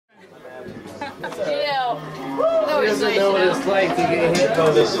doesn't know what it's like to get hit by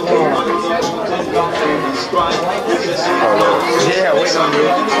this floor. Yeah, wait on you.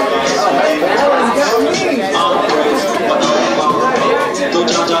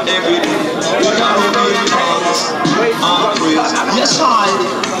 Yes, I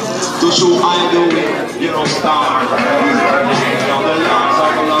to show I do it, you know, star. On the lands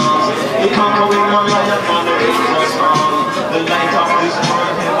of the lands, you can't go in my life, man, the Jesus man. The light of this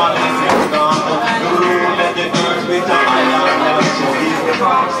world, him and him is gone. The rule let the earth be the island, so he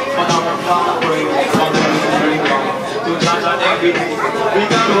becomes. But I'm a God pray, on the living God. To judge on every day, we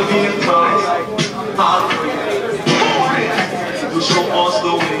gotta give thanks. I'll pray. To show us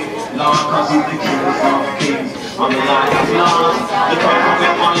the way, Lord, cause he's the King of kings. I'm the lion of love, the conqueror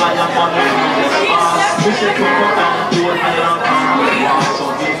with one lion, one lion, we say conquer and do it, and I'm so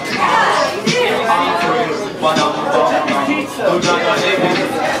big. I'm praise, but I'm above now. To judge on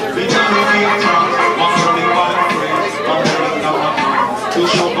everything, we can reveal tongues, one holy one praise, one holy God, to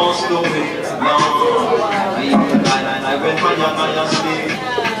show us the way, Lord. I went higher and higher sleep,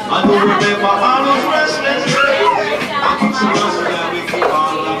 and to remember all those restless days, I keep seeing us there with you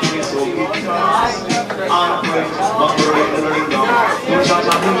all the way, so give thanks. I'm praise, but we're in the down. To judge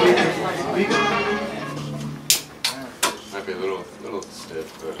on everything. Might be a little stiff,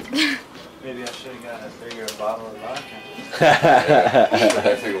 but Maybe I should have got a bigger bottle of vodka.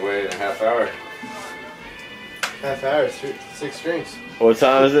 that thing away in a half hour. Half hour, 6 drinks. What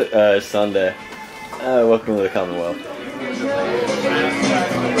time is it? Sunday. Welcome to the Commonwealth.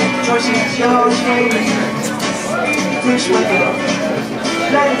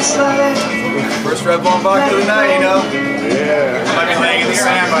 First Red Bull vodka of the night, you know? Yeah. Might be laying in the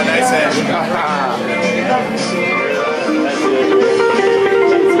sand by night's end.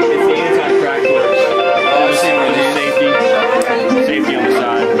 It's the anti-crack safety on the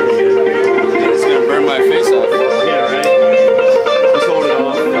side. It's gonna burn my face off. Yeah, right? Just hold it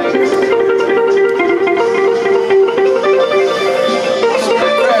off.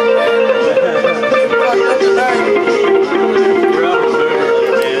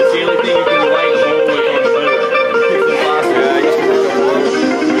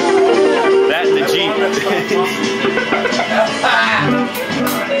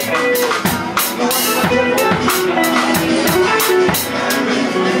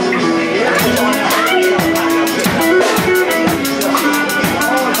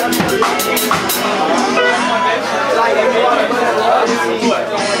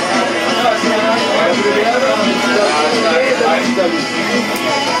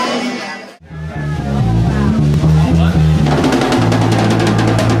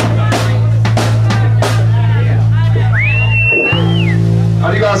 How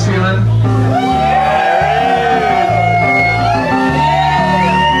are you guys feeling?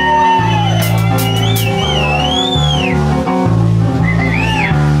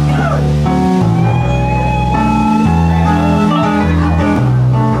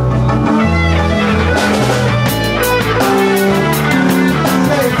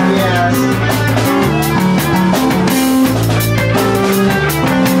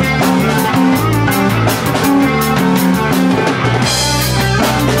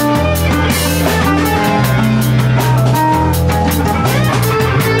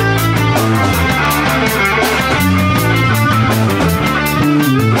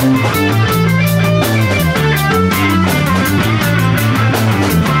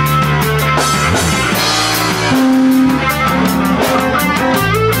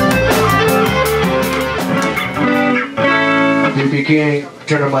 If you can,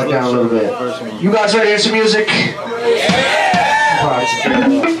 turn the mic down a little bit. You guys ready to hear some music?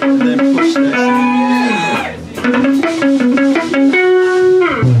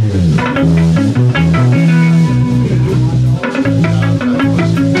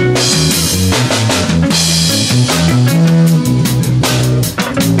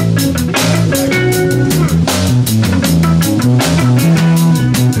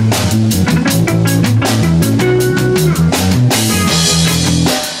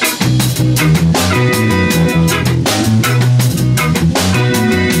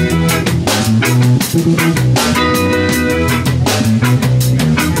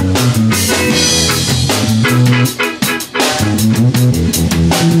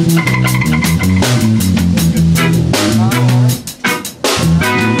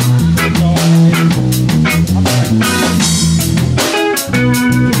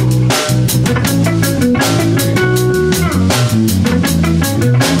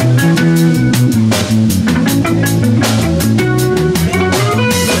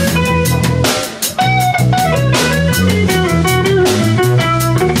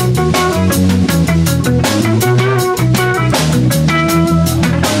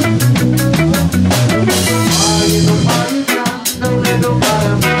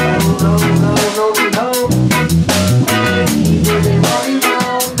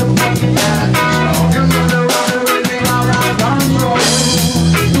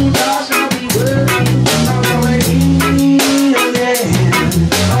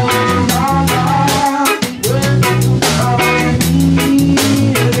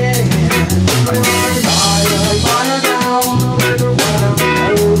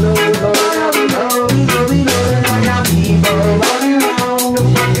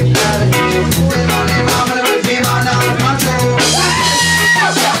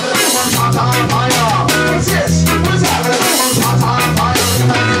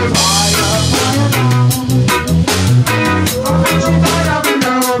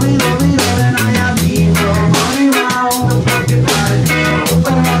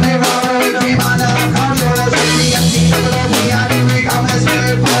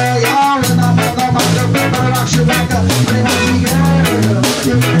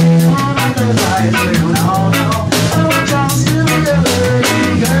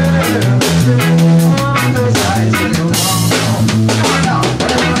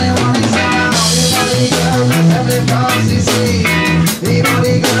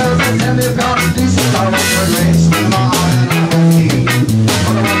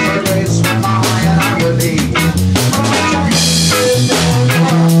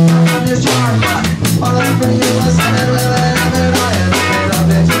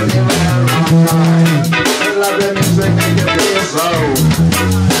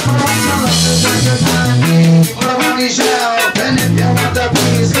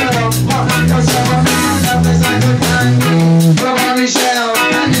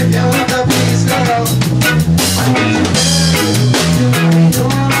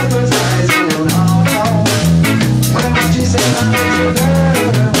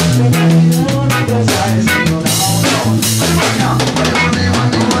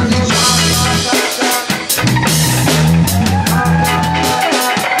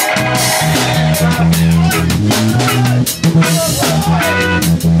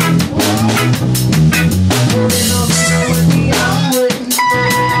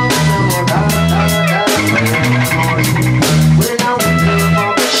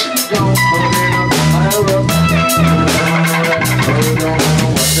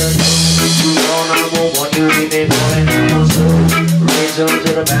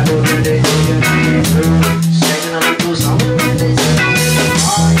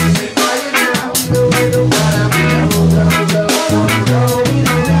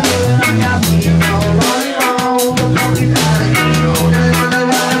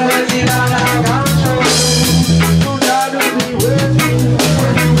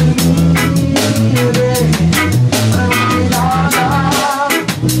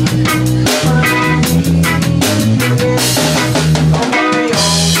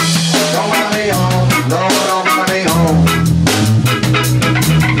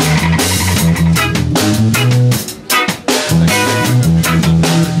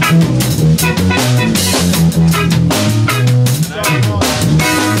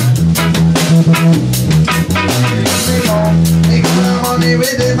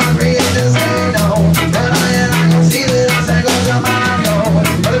 with it, my creators say no. But I can see that I say go to my door.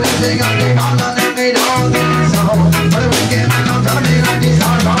 But if they got me on, then they don't think so. But if we can't make them tell me like these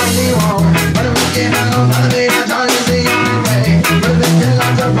hard bars you won't. But if we can't make them tell me that Johnny see your way. But if they can't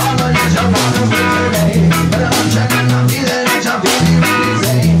like the problem, it's your problem for today. But if I'm checking, I'm feeling like you're feeling really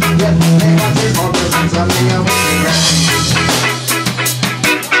say. Yeah, they got this more person, tell me I'm really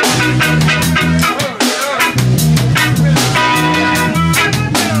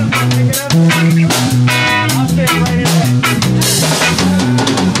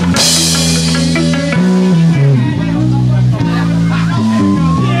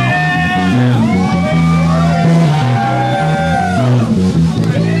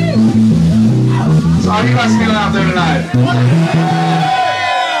How you guys feeling out there tonight?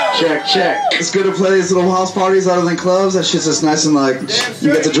 Check, check. It's good to play these little house parties other than clubs. That shit's just nice and like,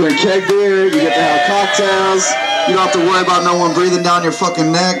 you get to drink keg beer, you get to have cocktails, you don't have to worry about no one breathing down your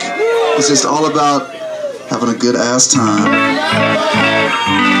fucking neck. It's just all about having a good ass time.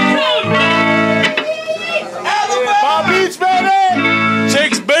 Beach, baby!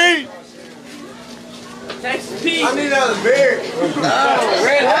 Chic's beat! I need another beer. Oh,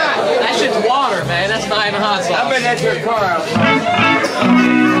 red hot. That shit's water, man. That's not even hot sauce. I bet that's your car outside.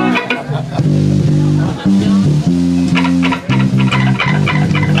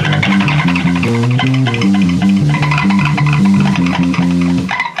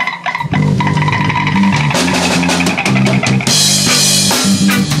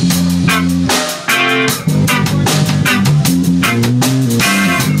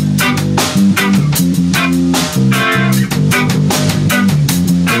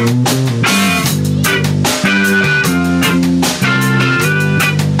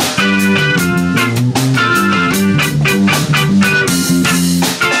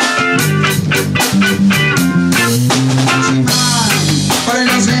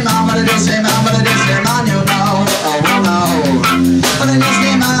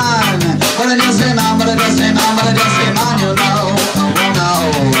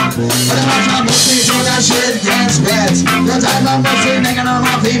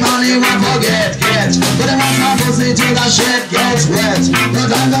 Shit gets wet. No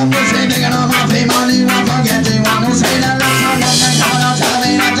time I'm listening on my pay money, won't forget the one who say that last time that they come out, tell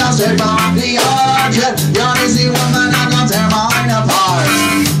me that just a bomb the object. You're an easy woman, I'm gonna tear mine apart.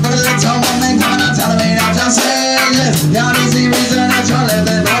 But a little woman coming out, telling me that just say it. You're an easy reason that you're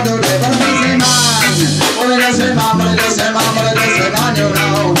living all the day. But it is mine. But it is mine, but it is mine, but it is mine, you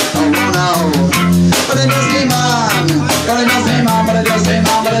know. Oh no. But it is mine. But it is mine, but it is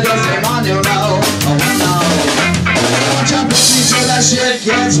mine, but it is mine, you know. Oh no. Till that shit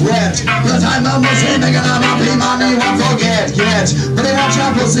gets wet. The time I'm listening, making I'm happy, money won't forget yet. But they want your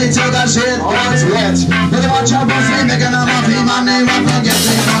pussy till that shit gets wet. But they want your pussy, making I'm happy, money won't forget.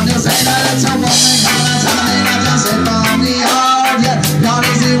 They want to say that it's a woman coming and telling me that just it from the heart. Yeah, not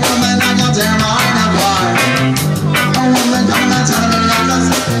easy woman, I got tear mine apart. A woman coming and telling me that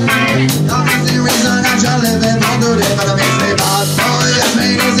just not easy reason that you're living all the day. But it makes me bad boy, it's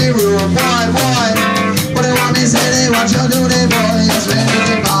made easy rule, boy, boy. But they want me say they want you do the boy. It's been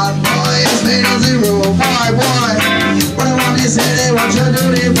easy bad boy. It's been easy rule boy boy. But they want me say they want you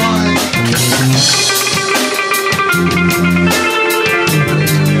do the boy.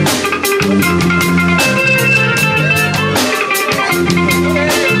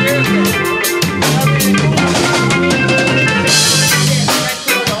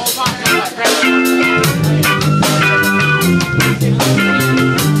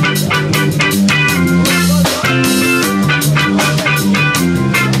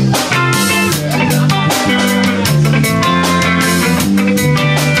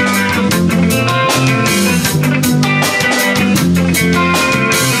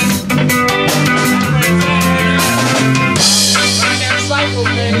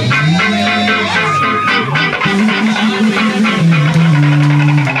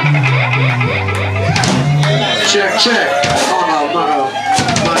 Check, check. Oh no.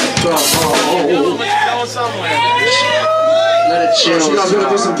 Let it chill. So you guys gonna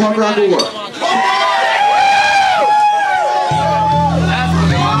do some punk rock or what?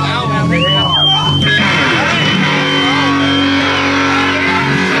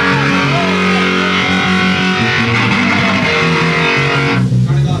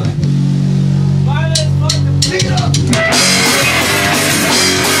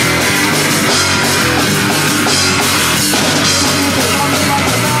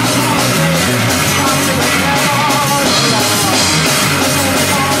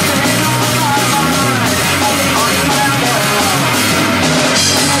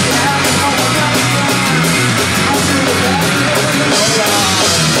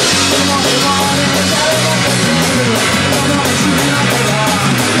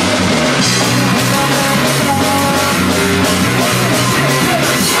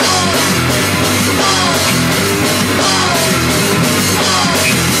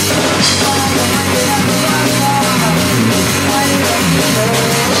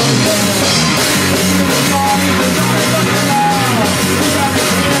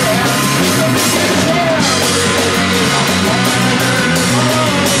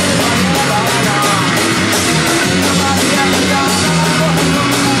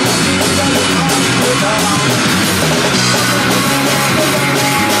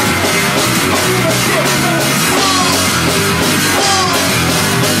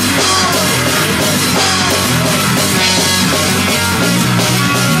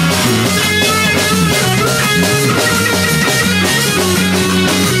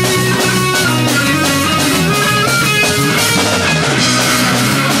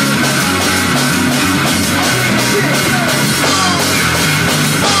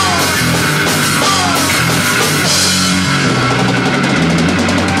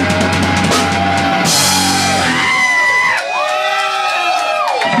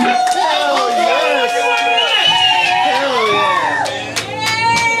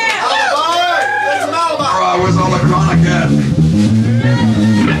 Alright, where's all the chronic at?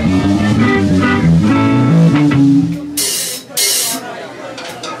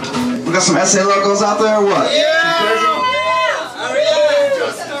 We got some SA locals out there or what?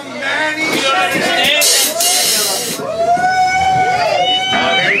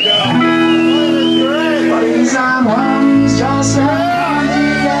 Buddies and ones just around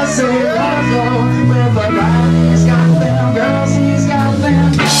the SA local with a guy, he's got them girls, he's got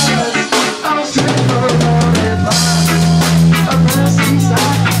them girls. I'm triple loaded line. A mercy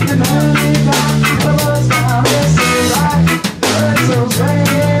side, the mercy back, the buzz down is so right. Birds so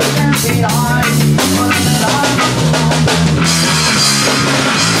brave and behind, one that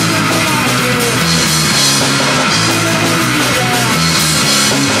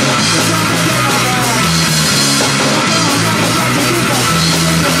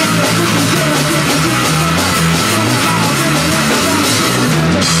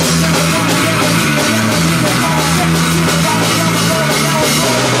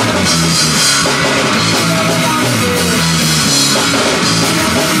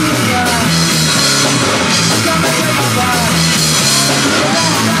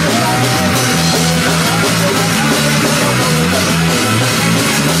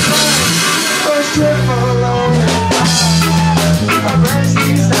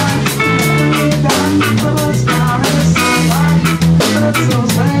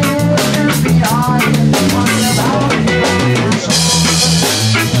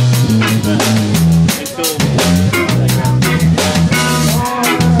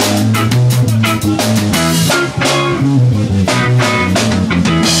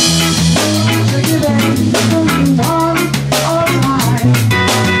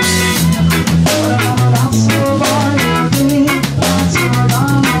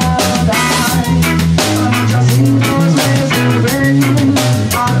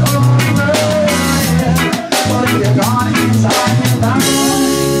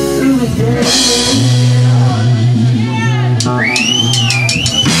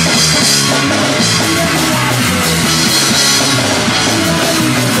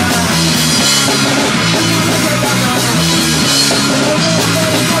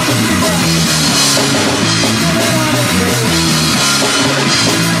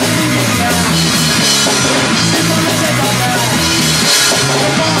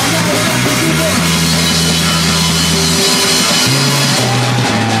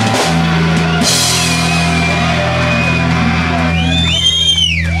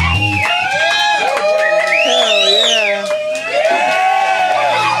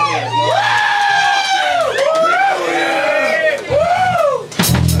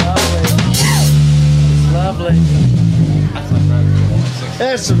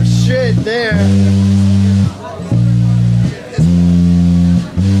There's some shit there.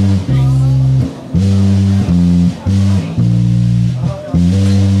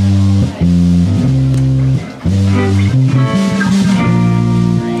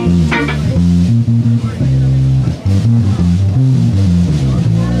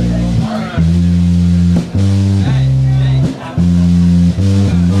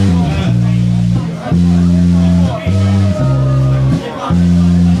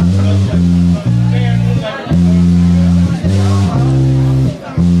 Yeah.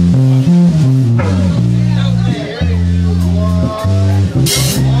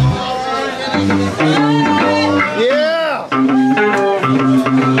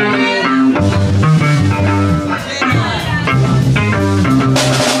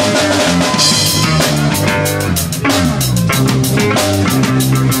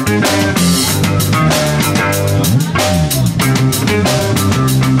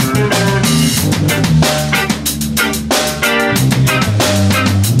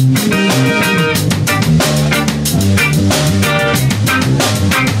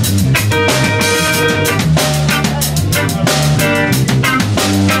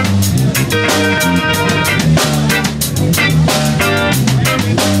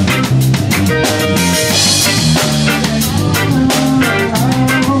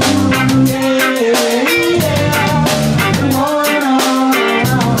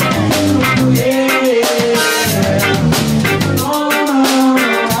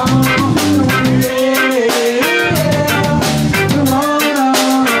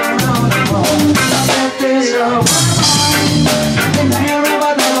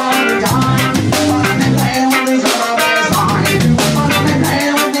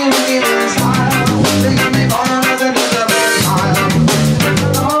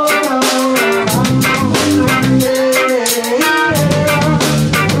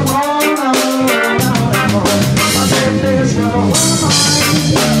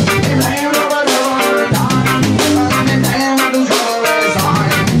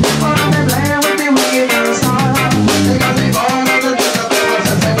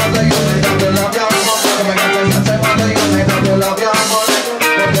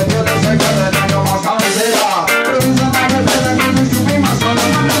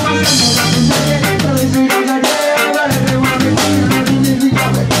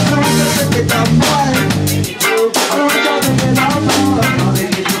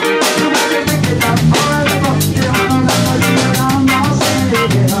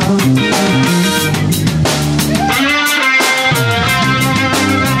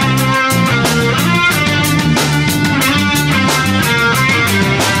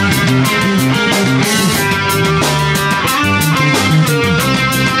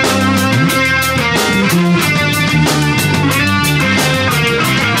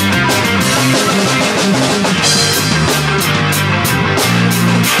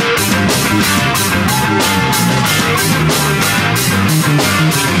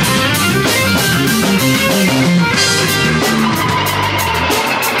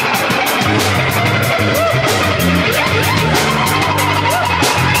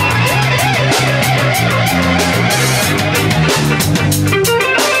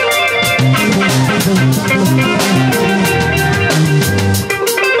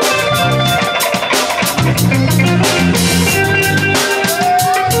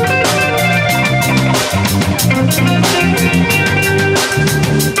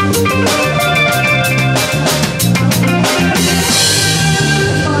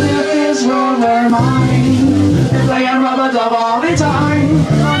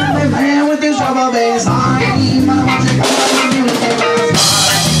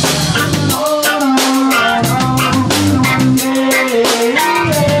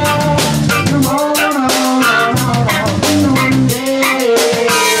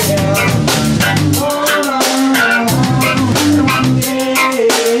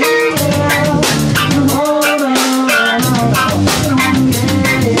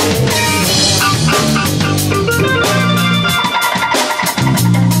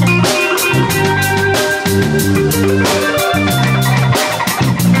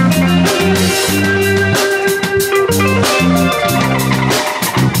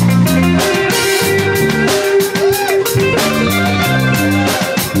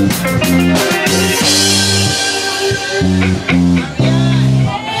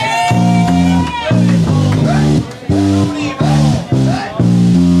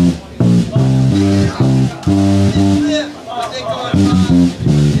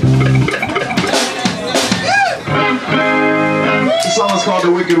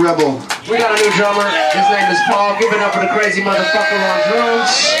 rebel. We got a new drummer. His name is Paul. Give it up for the crazy motherfucker on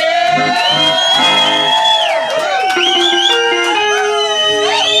drums.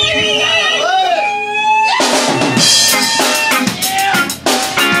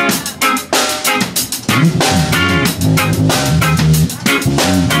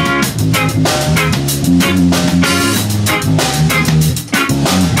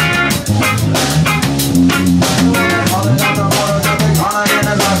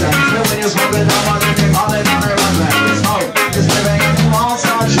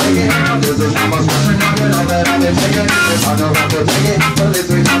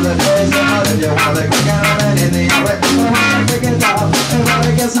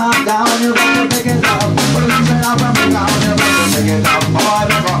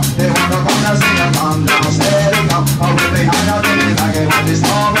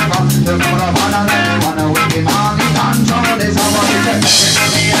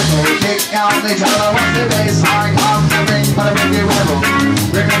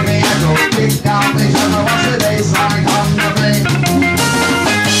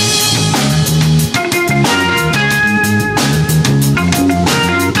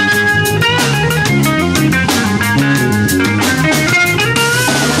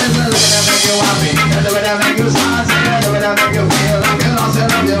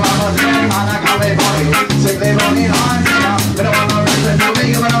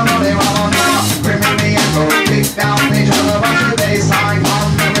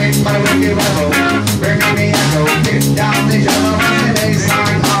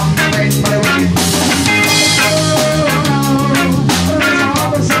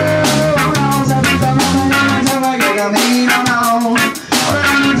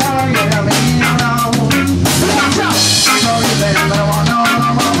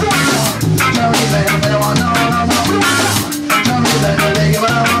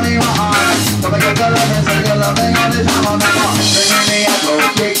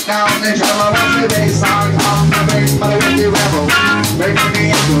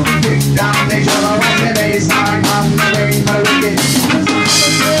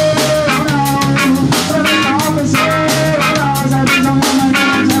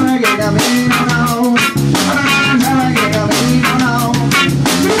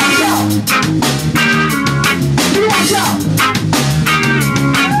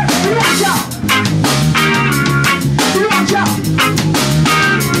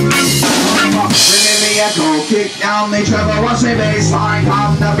 Kick down the treble, watch the bassline,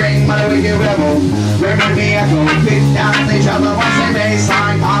 come the bring my wicked rebel. Bring me echo, kick down the treble, watch the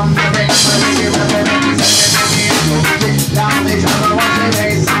bassline, come the bring my wicked rebel. Kick down the treble, watch the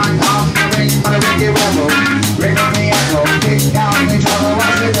bassline, come the bring my wicked rebel. Bring me echo, kick down the treble,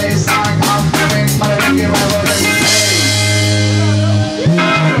 watch the bassline, come the bring my wicked rebel.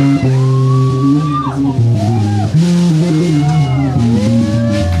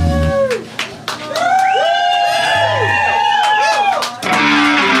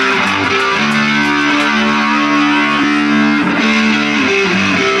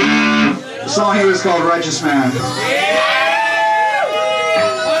 The song here is called Righteous Man.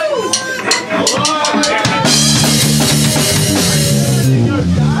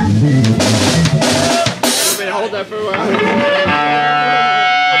 Hold that for a while.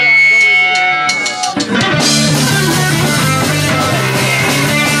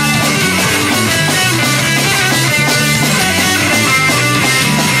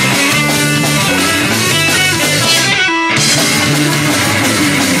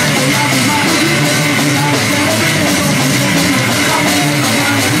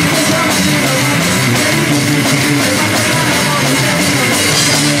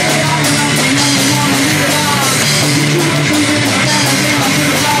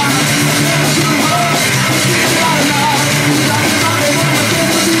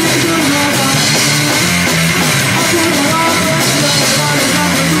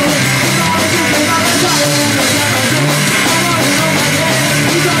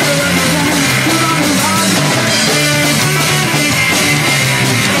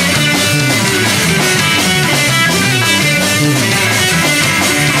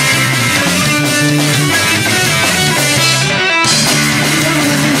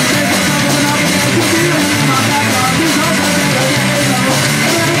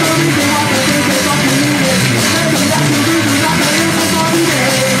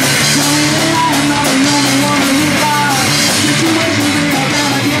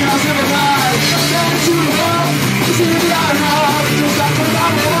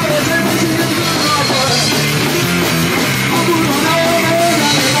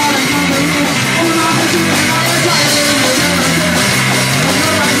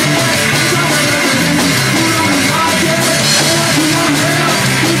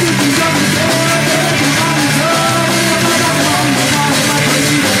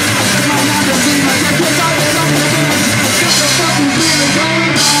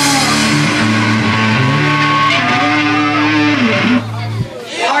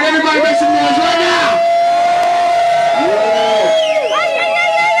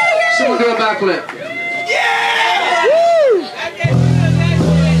 clip.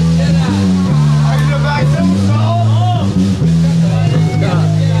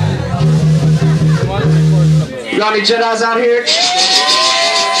 You got any Jedis out here?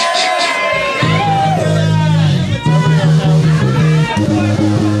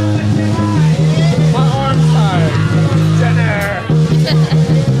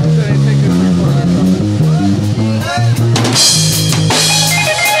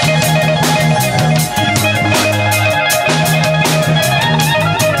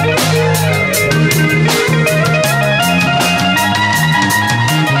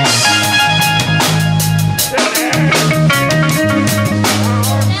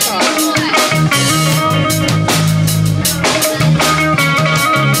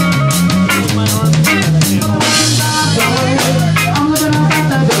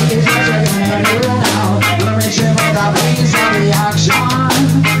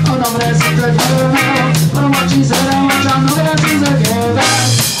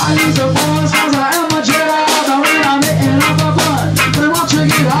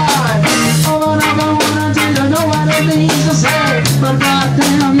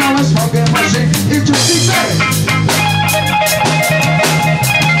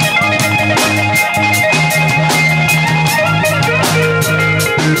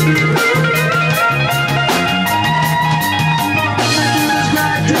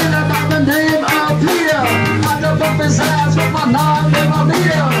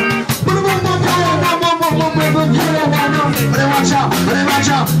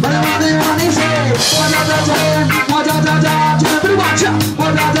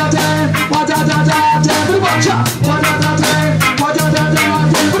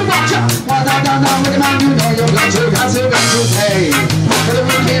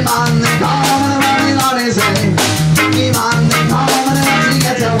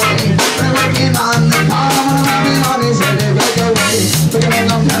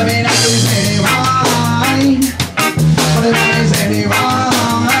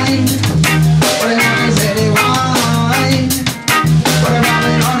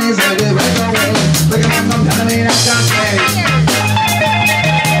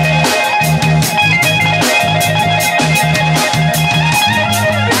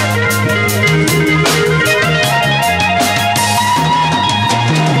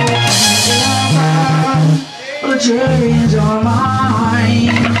 Change your mind.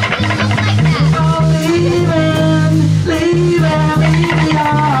 Oh, leave me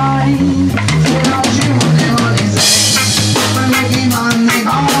behind. You know she money say. When I make money,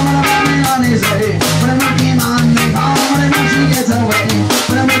 money say. When I make money, she gets away.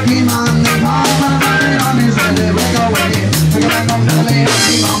 When I make money, say they break away. When I come to me,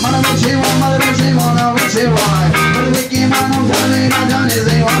 she want, she want, she want. When I make money, tell me that John is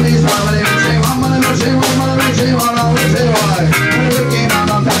the only one. When I she want, she want. She wanna wish it why. When we came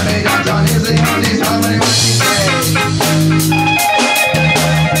out on time, they got John is the only somebody what she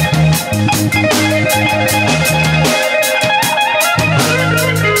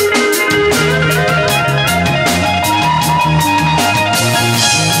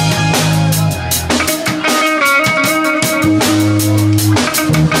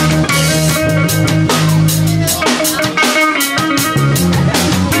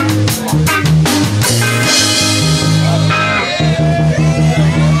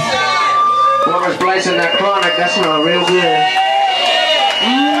In that chronic, that smells real good.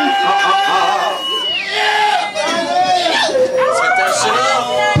 Set that shit up.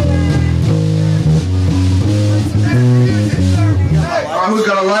 Alright, who's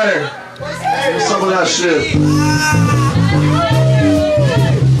got a lighter? What's some of that shit?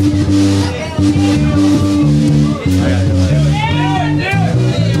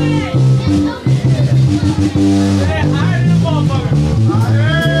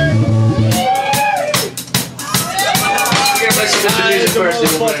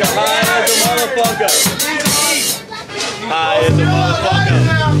 High as a motherfucker.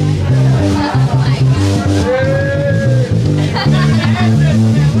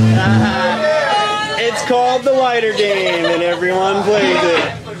 It's called the Whiter Game, and everyone plays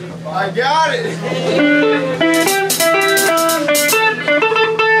it. I got it.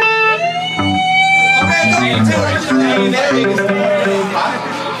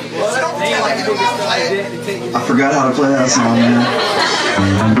 I forgot how to play that song, man.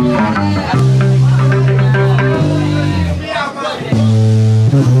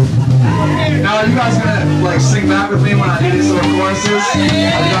 Now, are you guys gonna like sing back with me when I do these little choruses? Are you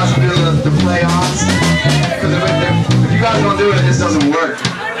guys gonna do the play-ons? Because if you guys don't do it, it just doesn't work.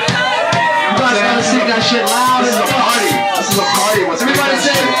 You guys gotta sing that shit loud. This is a party. This is a party. What's everybody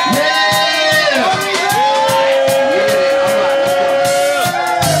say? Yeah!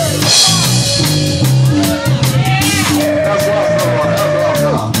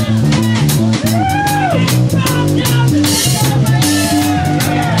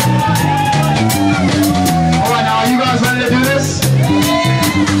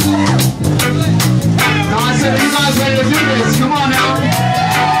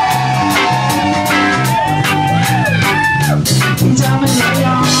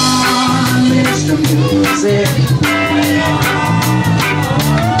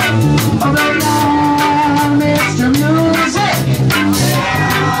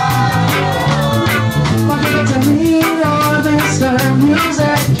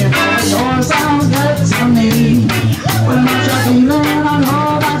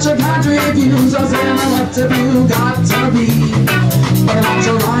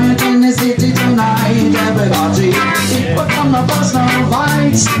 the city tonight. Everybody, people from the bus, no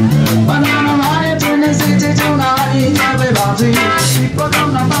fights. But I'm a riot in the city tonight. Everybody, people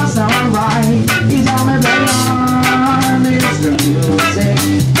from the bus, no right. He's on me, baby, it's the music.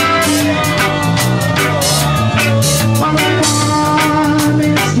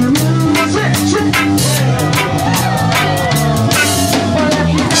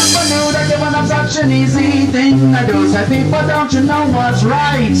 An easy thing to do. Say, people, don't you know what's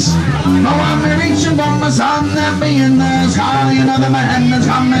right? No, I'm reaching for my sun that be in the sky. You know that my hand is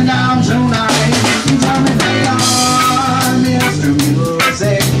coming down tonight. You tell me they are Mr.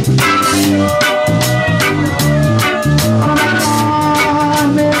 Music. Oh my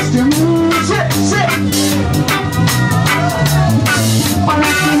God, Mr. Music. Well,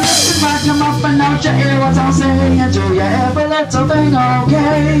 if you listen back, come up and out your ear what I'm saying. Do you every little thing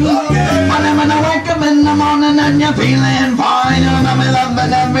okay? When I wake up in the morning and you're feeling fine, you know me loving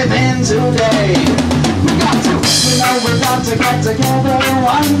everything today. We got to get together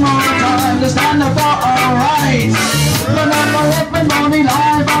one more time to stand up for alright. But never let me money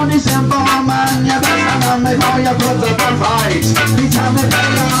live on the simple man. You best run before you put up a fight. You tell me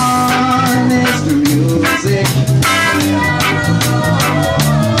play on Mr. Music.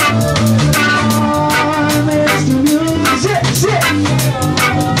 Mr. Music,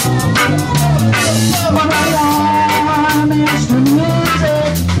 but I am Mr. Music.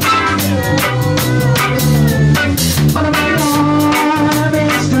 But I am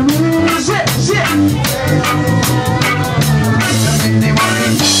Mr. Music.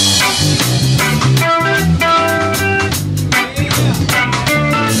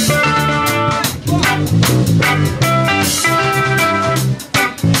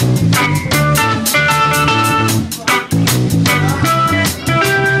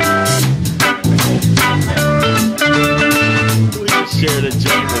 Share the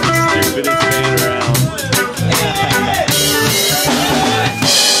joke with the stupidest man around.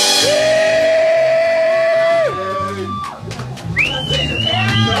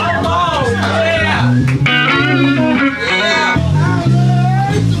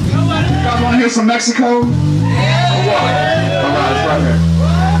 You guys want to hear some Mexico? Yeah. Alright, it's right here.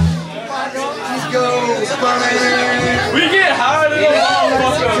 Let's go, Spanish. We get higher than the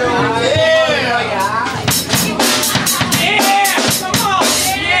motherfucker.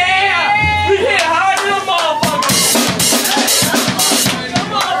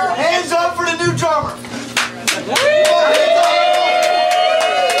 Hands up for the new drummer.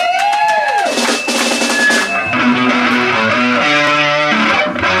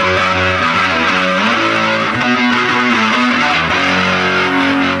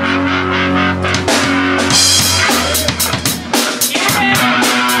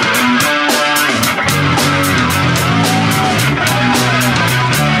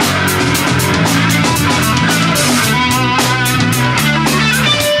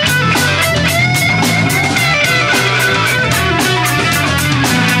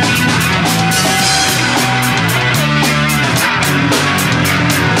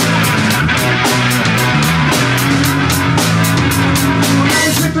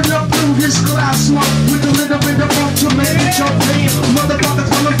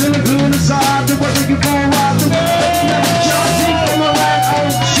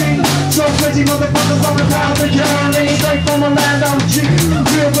 Motherfuckers on the ground, the journey straight from the land of Chic.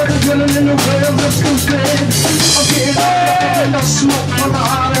 Real brother drilling in the wells of Stoopid. I'm getting up in the smoke from the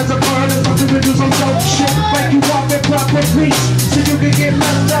hot as a bird. There's nothing to do some dope shit. Break you off and pop with peace, so you can get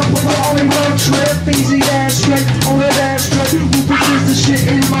messed up with the only road trip. Easy ass straight, only ass straight. Who produce the shit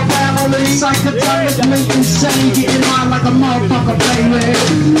in my family? Psychedelic, make insane, getting high like a motherfucker, baby.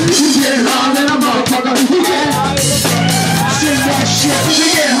 You getting high like a motherfucker, yeah. Sing that shit, we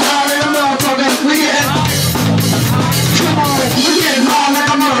getting high like a motherfucker, we get. Come on, we getting high like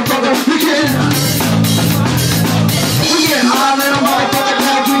a motherfucker, we get. We getting high like a motherfucker,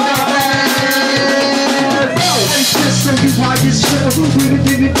 now we got that. It's just so you why you chill. We can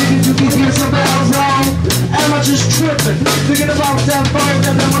dig it, you can hear some bells wrong. Am I just tripping? Thinking about that fight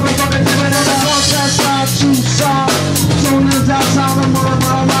that the motherfucker doing on the horse that side to side. Soon as outside the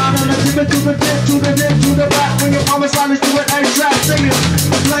motherfucker line and I dip it to the dip, to the dip, to the back. When your promise line is to an A-trap singing.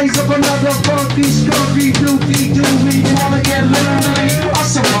 Blaze up another funky, skunky, doofy, doobie. You wanna get lonely? I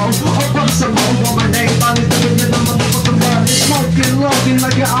suppose, I'll put some more on my name. Body doing it, the motherfucking blood. Smoking, looking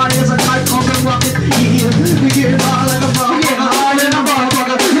like your eye is a knife on the rocket. Yeah, we get high like a motherfucker. We get high like a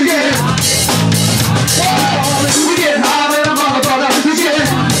motherfucker. We get we get high like a motherfucker. We get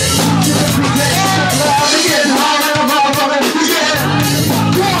high like a motherfucker. We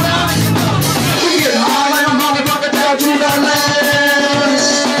get high like a motherfucker down to the left.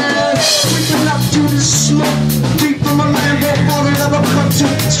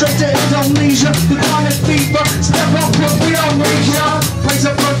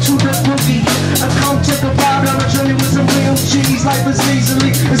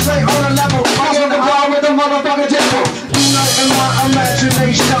 easily. It's like on a level. I'm on the bar with a motherfucking tempo. You know in my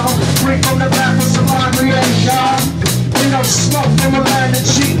imagination. Bring from the back with some creation. You know, smoke from a land of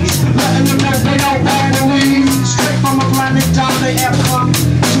cheese. Letting them know they don't want to leave. Straight from a planet down the aircon.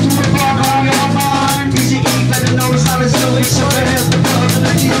 To the fog on your mind. Easy eat, let them know it's not as silly. So there's the blood and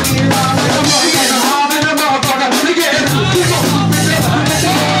the deal. We get hard in a motherfucker. We get hard in a motherfucker.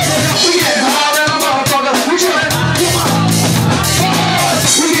 We get hard in a motherfucker. We get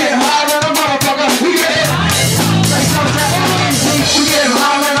hard in a motherfucker. We get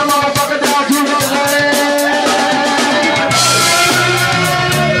hard in a motherfucker down to the land.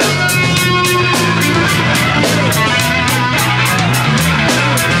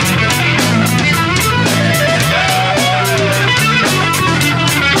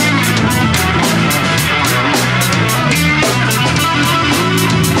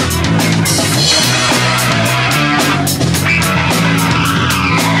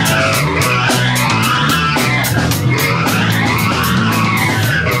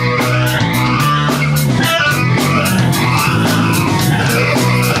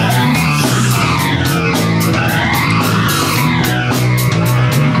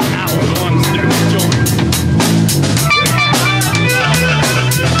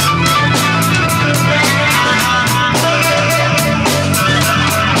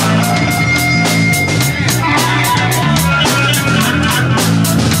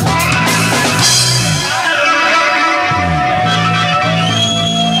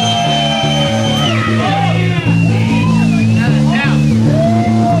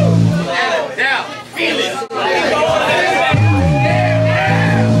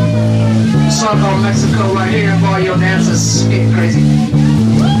 Mexico right here for all your dancers getting crazy.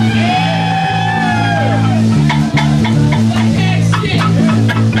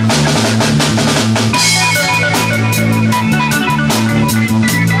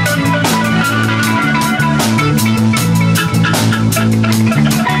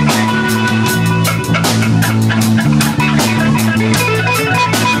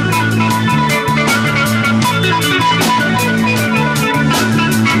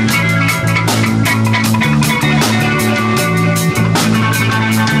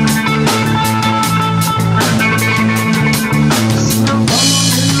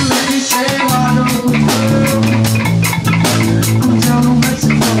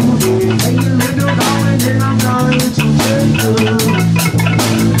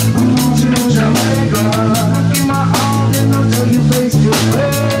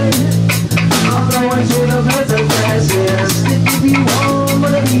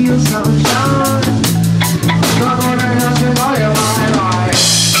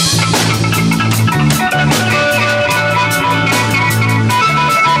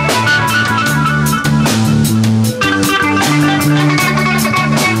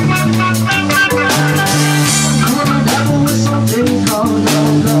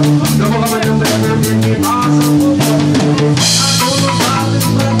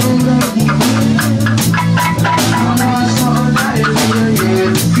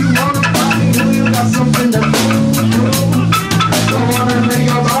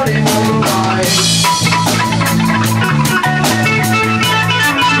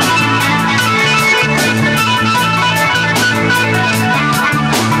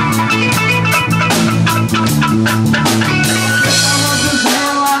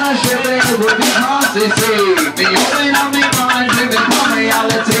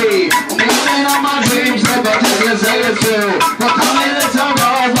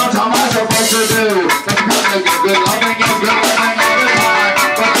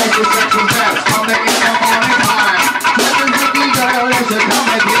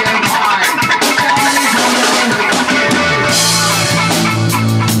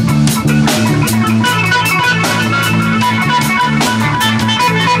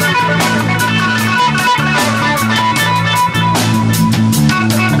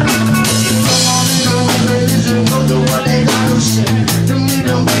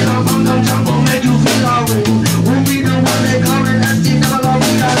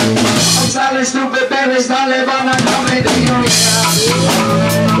 Stupid babies, don't live on a comedy.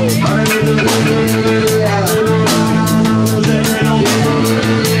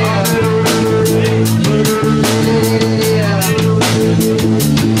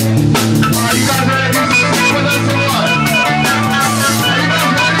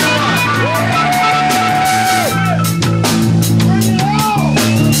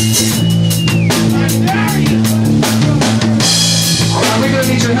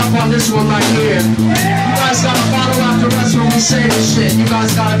 This one right here. You guys gotta follow after us when we say this shit. You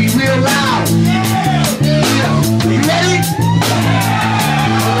guys gotta be real loud. Yeah. You ready?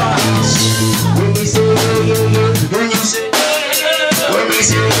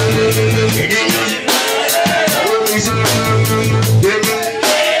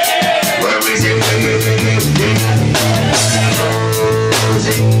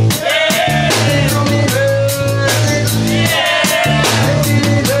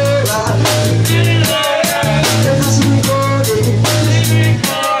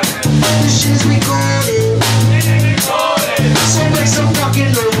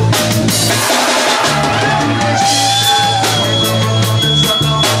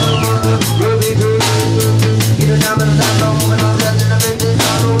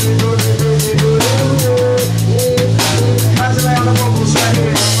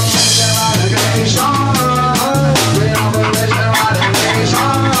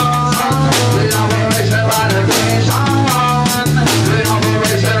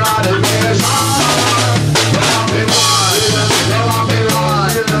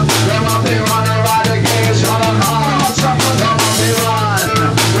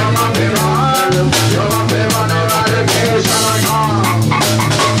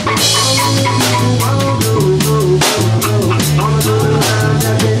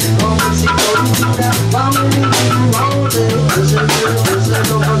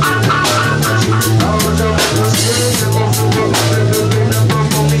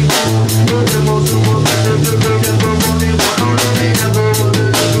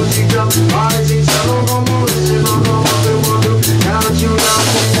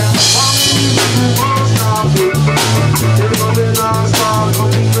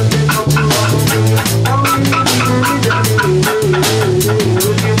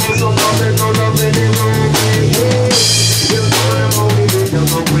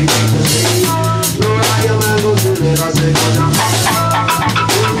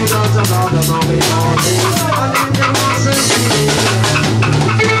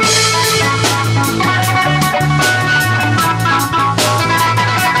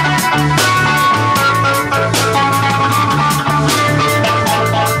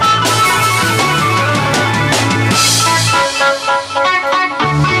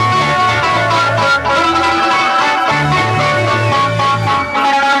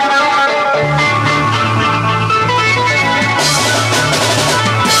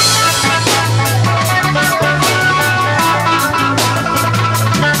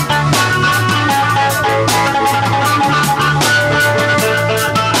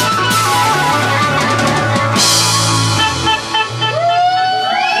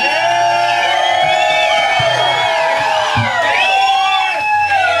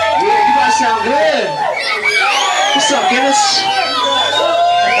 sound good. What's up, Guinness?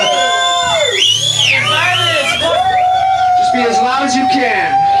 Just be as loud as you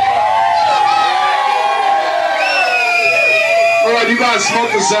can. Alright, you guys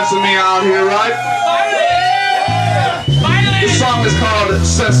smoke the sesame out here, right? This song is called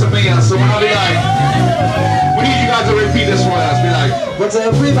Sesame, so when I be like, we need you guys to repeat this for us. Be like, But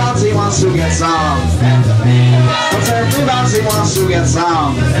everybody wants to get some. But everybody wants to get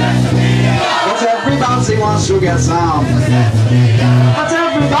some. But everybody wants to get some. But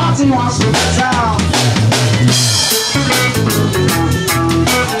everybody wants to get some.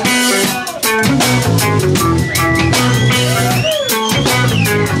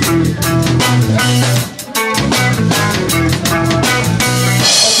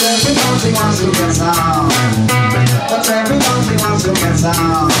 Everybody wants to get some. But everybody wants to get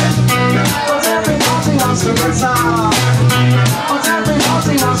some. But everybody wants to get some. But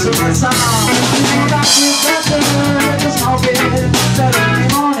everybody wants to get some. You know that you better to smoke it that every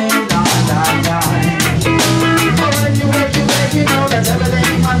morning, die. But when you wake, you know that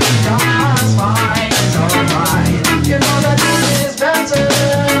everything might be just fine. It's alright. You know that it is better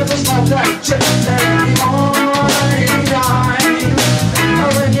to smoke that shit every morning, die.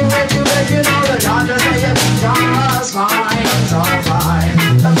 When you wake, you know the doctor say it's just fine, it's alright.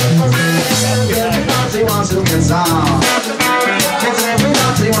 The people say everybody wants to get some. But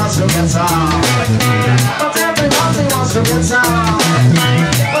everybody wants to get some. But everybody wants to get some.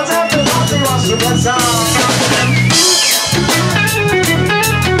 But everybody wants to get some.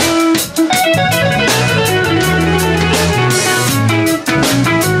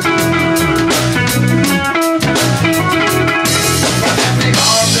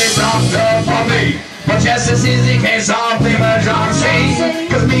 but just as easy case of emergency.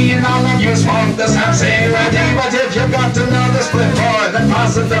 Cause me and all of you smoke the same cigarette. But if you got to know the split boy, then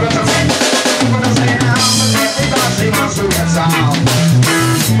positivity. What I'm saying now, everybody wants to get some.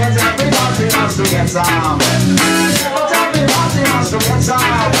 But everybody wants to get some. But everybody wants to get some.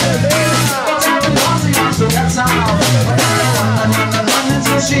 But everybody wants to get some.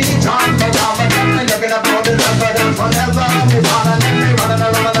 She time for time and looking up all the evidence forever. We running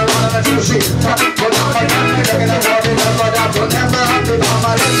until she time for time and looking up all the evidence forever. We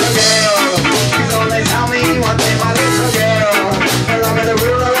my little girl. Please only tell me one thing, my little girl. I'm in the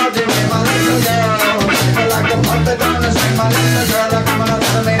ruler of the way, my little girl. I like to pump the gun and sing my little girl. Like I'm gonna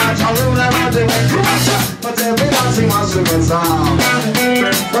tell me I'm a ruler of the way. But everybody wants to get some.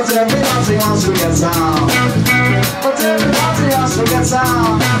 But everybody wants to get some. But everybody wants to get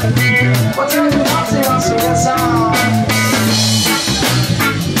some. But everybody wants to get some.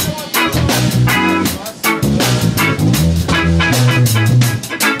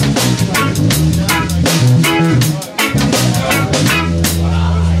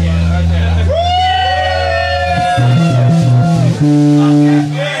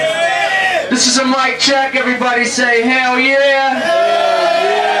 This is a mic check. Everybody say hell yeah. Hell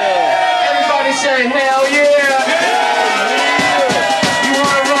yeah. Everybody say hell yeah. You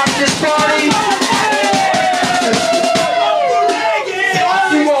wanna rock this party?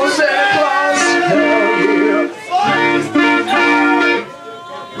 You want Santa Claus? Hell yeah.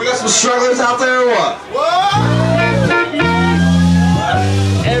 We got some strugglers out there or what?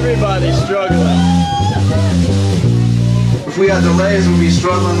 Everybody's struggling. If we had delays, we'd be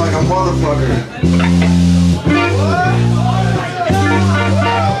struggling like a motherfucker.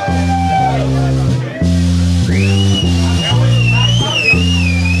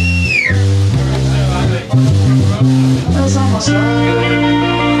 That's almost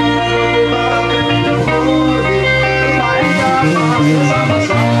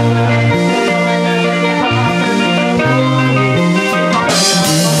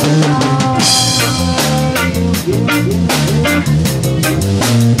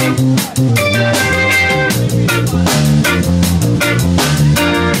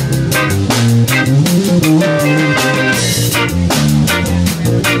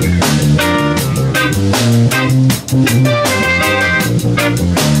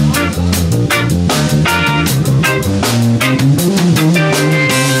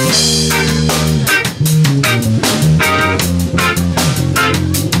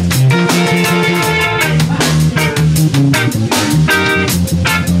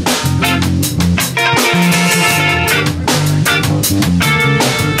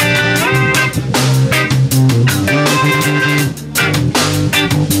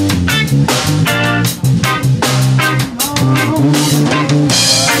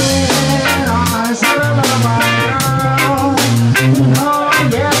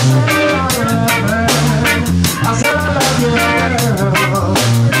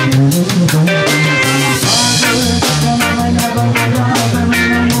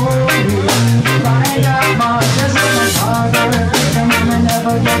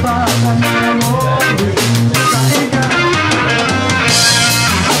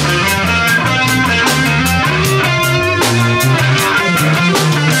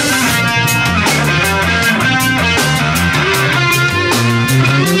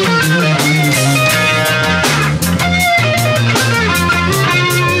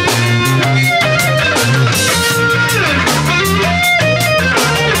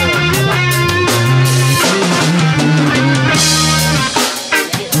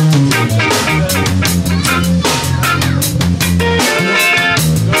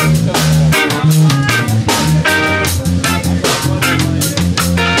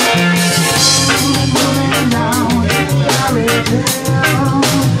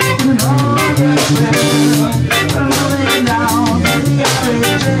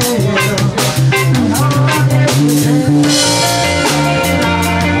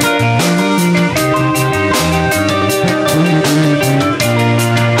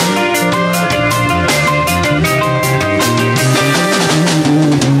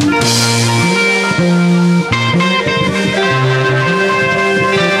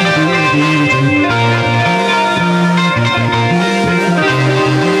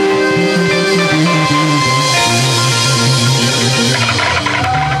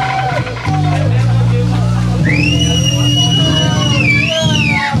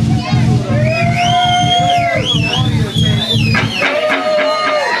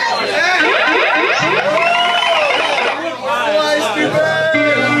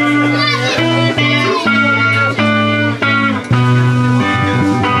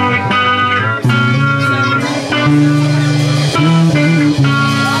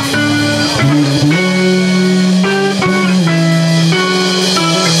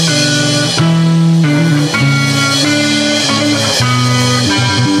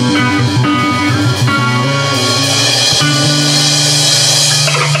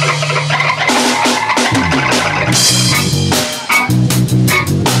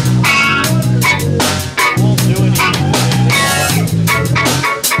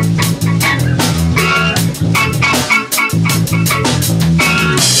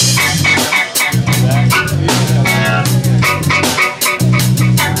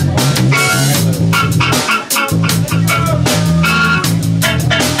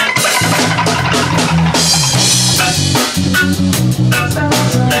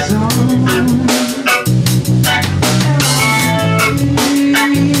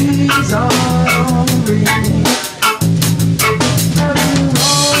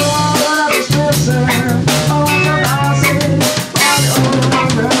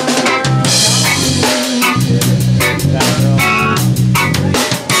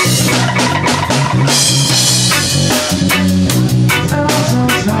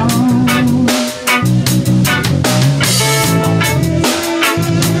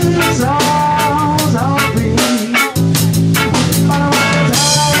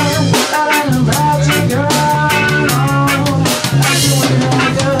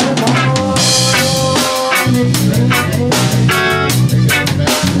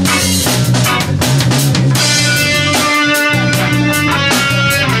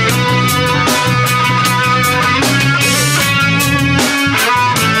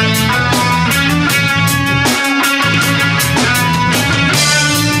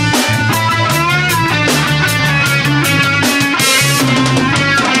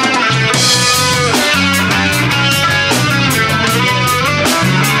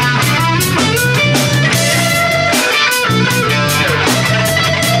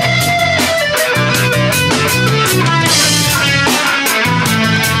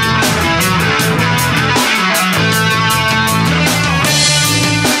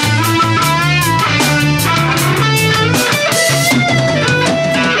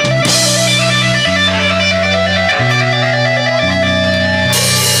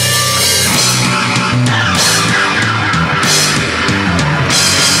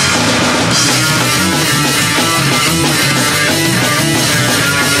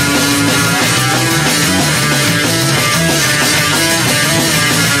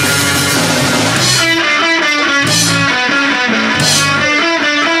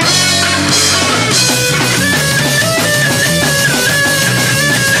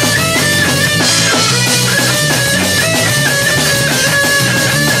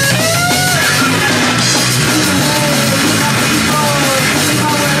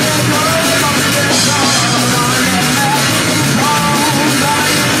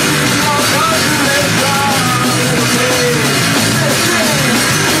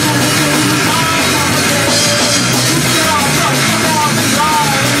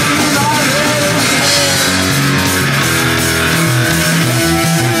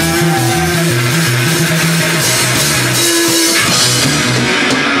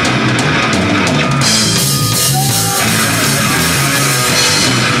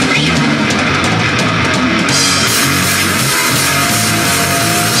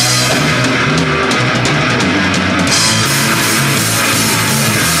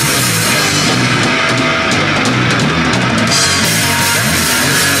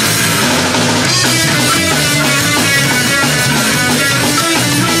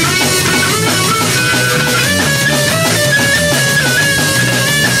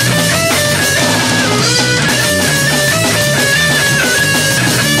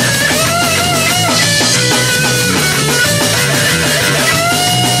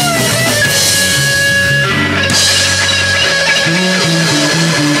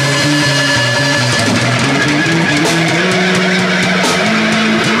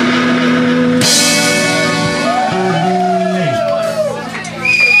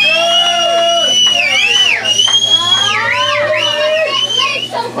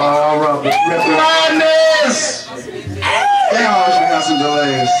Madness! Damn, I wish we got some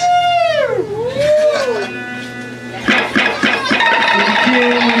delays.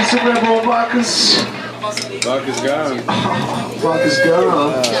 Some rebel vodkas. Vodka's gone. Vodka's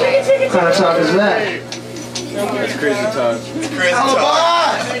gone. What kind of talk is that? That's crazy talk. Crazy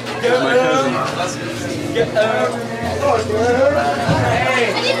talk. That's my cousin.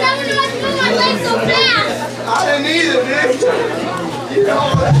 I didn't either, dude. You know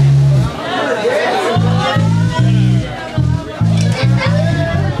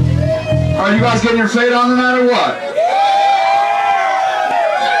Are you guys getting your fade on tonight or what?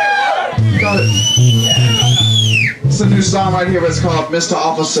 Got it. It's a new song right here. It's called Mr.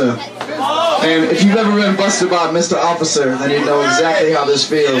 Officer. And if you've ever been busted by Mr. Officer, then you know exactly how this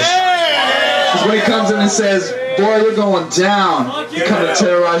feels. Because when he comes in and says, boy, you're going down, he comes to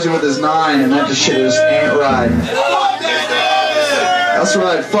terrorize you with his 9, and that just shit just ain't right. That's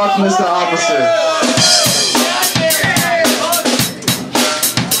right, fuck Mr. Officer.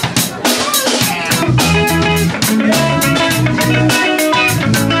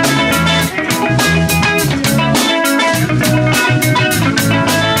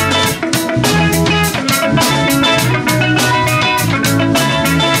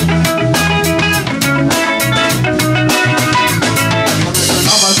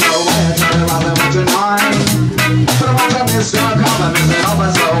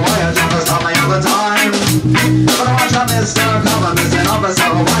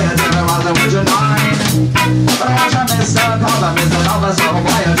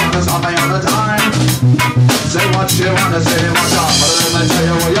 Say what you wanna say, what's up? But let me tell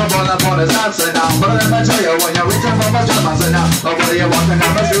you what you're born up on is upside down. But let me tell you when you're reaching for my job, I say now. But whether you're walking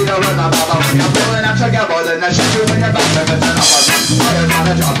down the street or in the bar, when you're feeling up together, then I shoot you in your back. Let me tell you what's up. Why you trying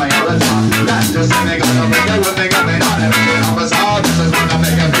to drop me all the time? That's just me, gonna make it with me, got me on everything. I was all this is gonna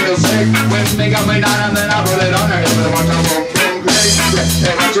make it feel sick. With me, got me down, and then I put it on her. You better watch her boom, boom, great.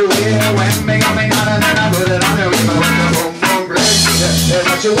 Hey, what you hear? When me, got me down, and then I put it on her. You better watch her boom, boom, great. Hey,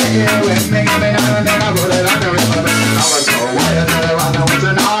 what you hear? When me, got me down, and then I put it on her. I was so wired that I know it's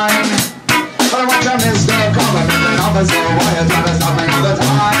a 9. But I watch a Mr. Compliment, I was so wired that I stop me all the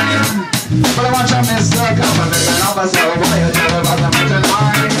time. But I watch a Mr. Compliment, I was so wired that I wasn't much a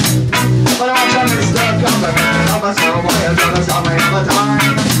 9. But I watch a Mr. Compliment, I was so wired that I stop me all the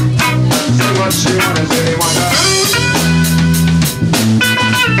time. Say what she wanna say, wanna.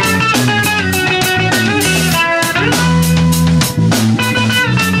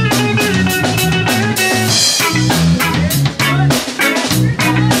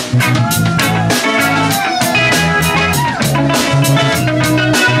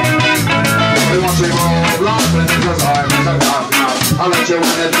 I bet you when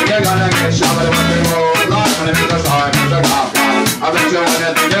you think you're gonna get shot, but it won't be rolled off when it means a star, Mr. Cop. I bet you when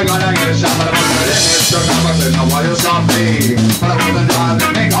you think you're gonna get shot, but it won't be Mr. Cop. I said, now why you stop me? But I wasn't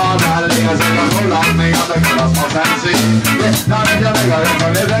driving me all reality. I said, don't hold on me, I'm the kid of small fancy. Yeah, now that you're bigger, it's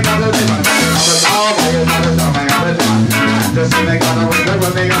a living of the demon. I was all by you, now it's all me all the time. Just to make all the whisper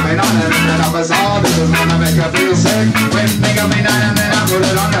with me, I'm on it. And I was all, this is gonna make her feel sick. With me, got me 9, and then I put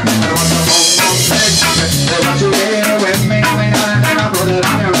it on her. And what's the boom, boom, sick? Say what you hear with me, got me 9, and then I put it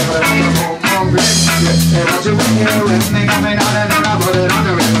on her. Hey, what you hear with me, got me 9, and then I put it on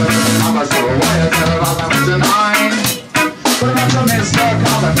the river. I was so wired till I was 9. But I watch a Mr.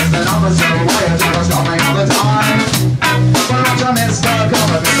 Compliment, and I was so wired till I was coming all the time. But I watch a Mr.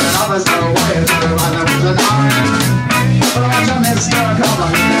 Compliment, and I was so wired till I was 9. But I watch a Mr.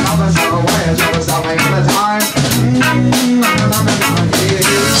 Compliment, and I was so wired till I was coming all the time.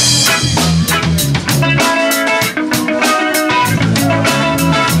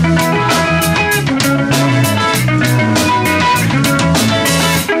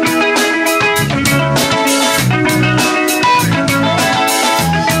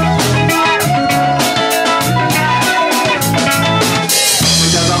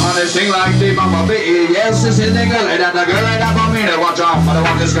 Sing like the mama baby, yes, it's in the girl, and the girl ain't up on me to watch off. But I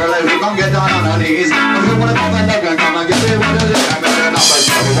want this girl, we gon' get down on her knees. If you wanna come and look and come and get me what it is, I'm better not but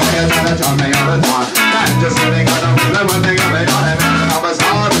so why you trying to tell me all the time? I'm just sitting on the wheel, when they got me on it, and I was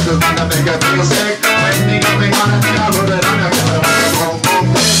hard, this is gonna make her feel sick. When me got me on it, I put it on her, boom, boom, boom.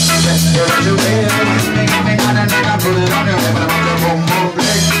 Hey, what you hear, when me got me on it, I put it on her, boom, boom, boom.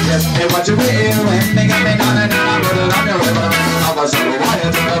 Yes, hey, what you hear, when me got me on it, I put it on her, I was so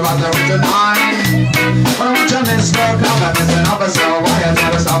wired till I was 9. But I watch a Mr. Compliment, and I was so wired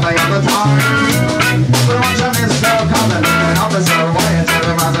till I stop me all the time. But I watch a Mr. Compliment, and I was so wired till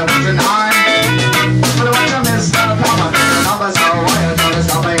I was 9. But I watch a Mr. Compliment, and I was so wired till I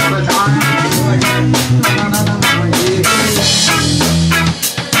stop me all the time.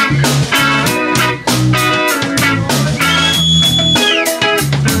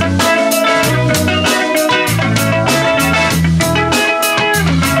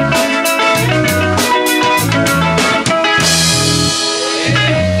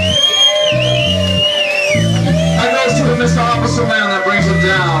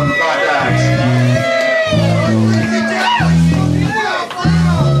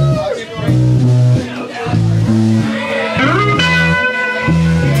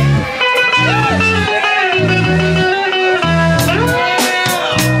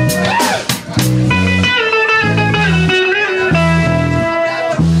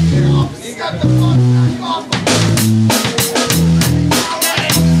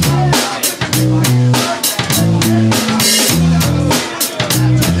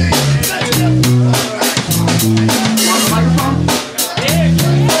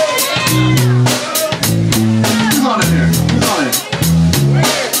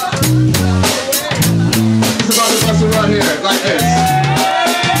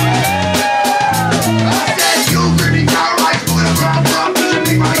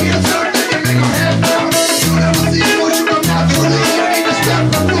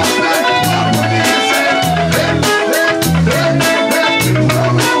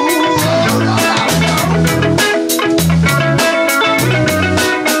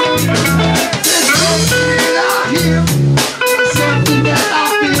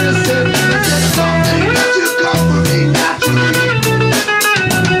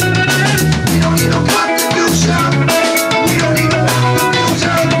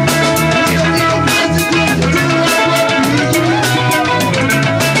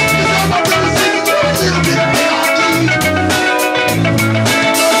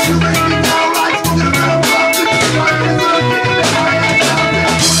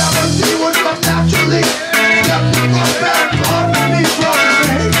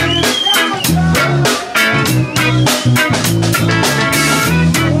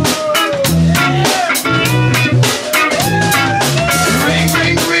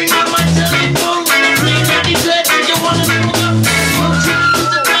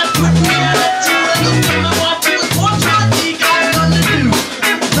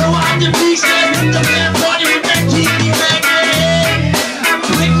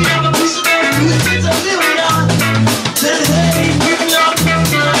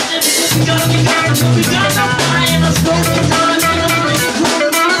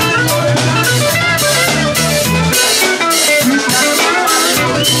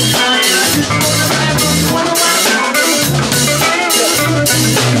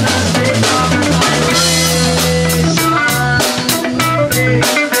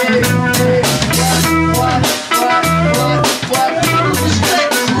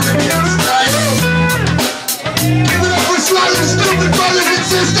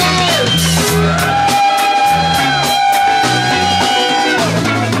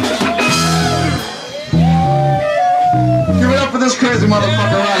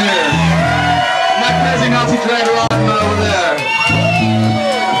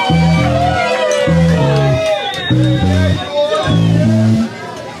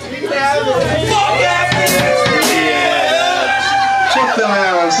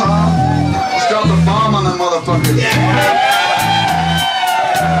 motherfuckers.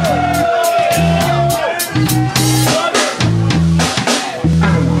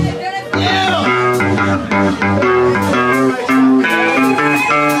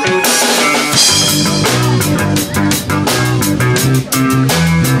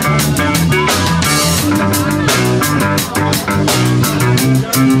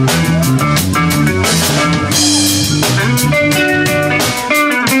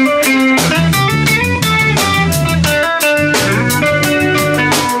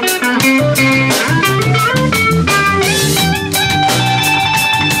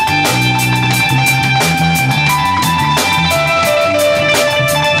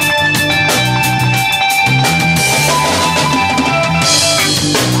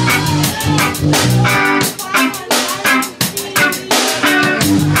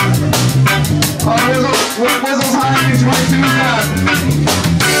 Where's those Heineken 22s at?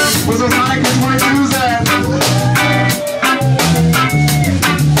 Where's those Heineken 22s at?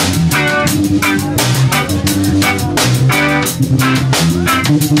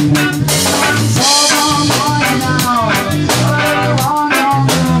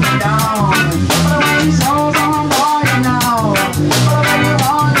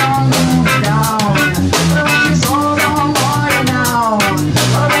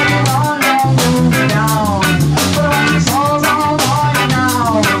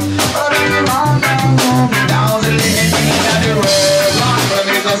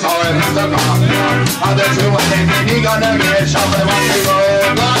 I bet you one day he gonna get shot by one people.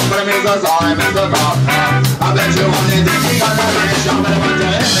 But Mr. Sorry, Mr. Cop. I bet you one day he gonna get shot by one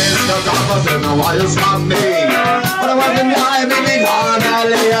day. Mr. Cop, I said, no, why you stop me? But I wasn't behind me, big hard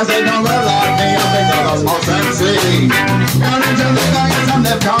alley. I said, don't look like me, I think I was most MC. And it's just like I guess I'm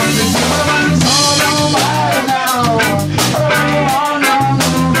left conscious. But I'm so low right now. But I'm not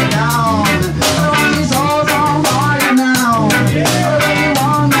moving down. But I'm so right now.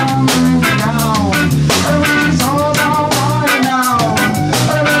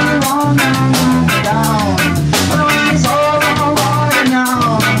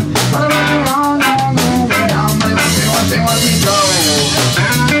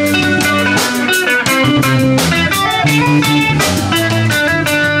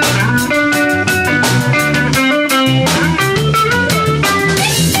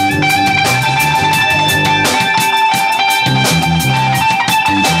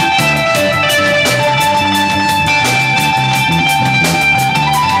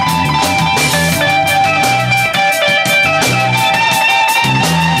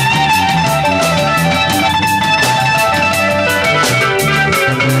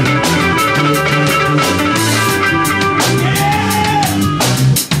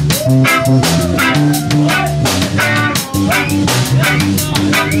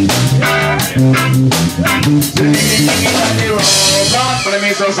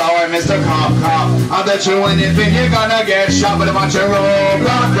 So sorry, Mr. Cop. I bet you anything you're gonna get shot with a bunch of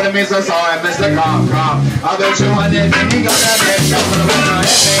roadblocks. But me so sorry, Mr. Cop. I bet you anything you're gonna get shot with a bunch of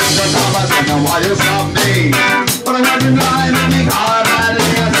anything. So Cop, I said, no, why you stop me? But I wasn't lying to me, hard badly.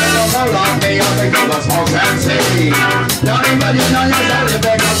 I said, don't go lock me up because I smoke and see. Don't even you know yourself, you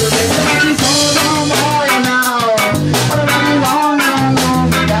pick up the things that you told on boy now. But I really long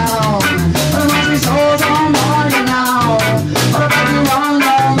down. But I must be so on boy now. But I really long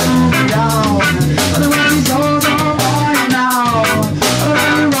down. But I must be so on boy now. But I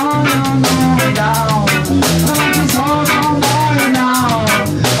really long down. But I must be so on boy now.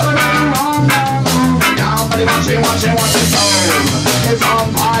 But I really long down. But I watch it so.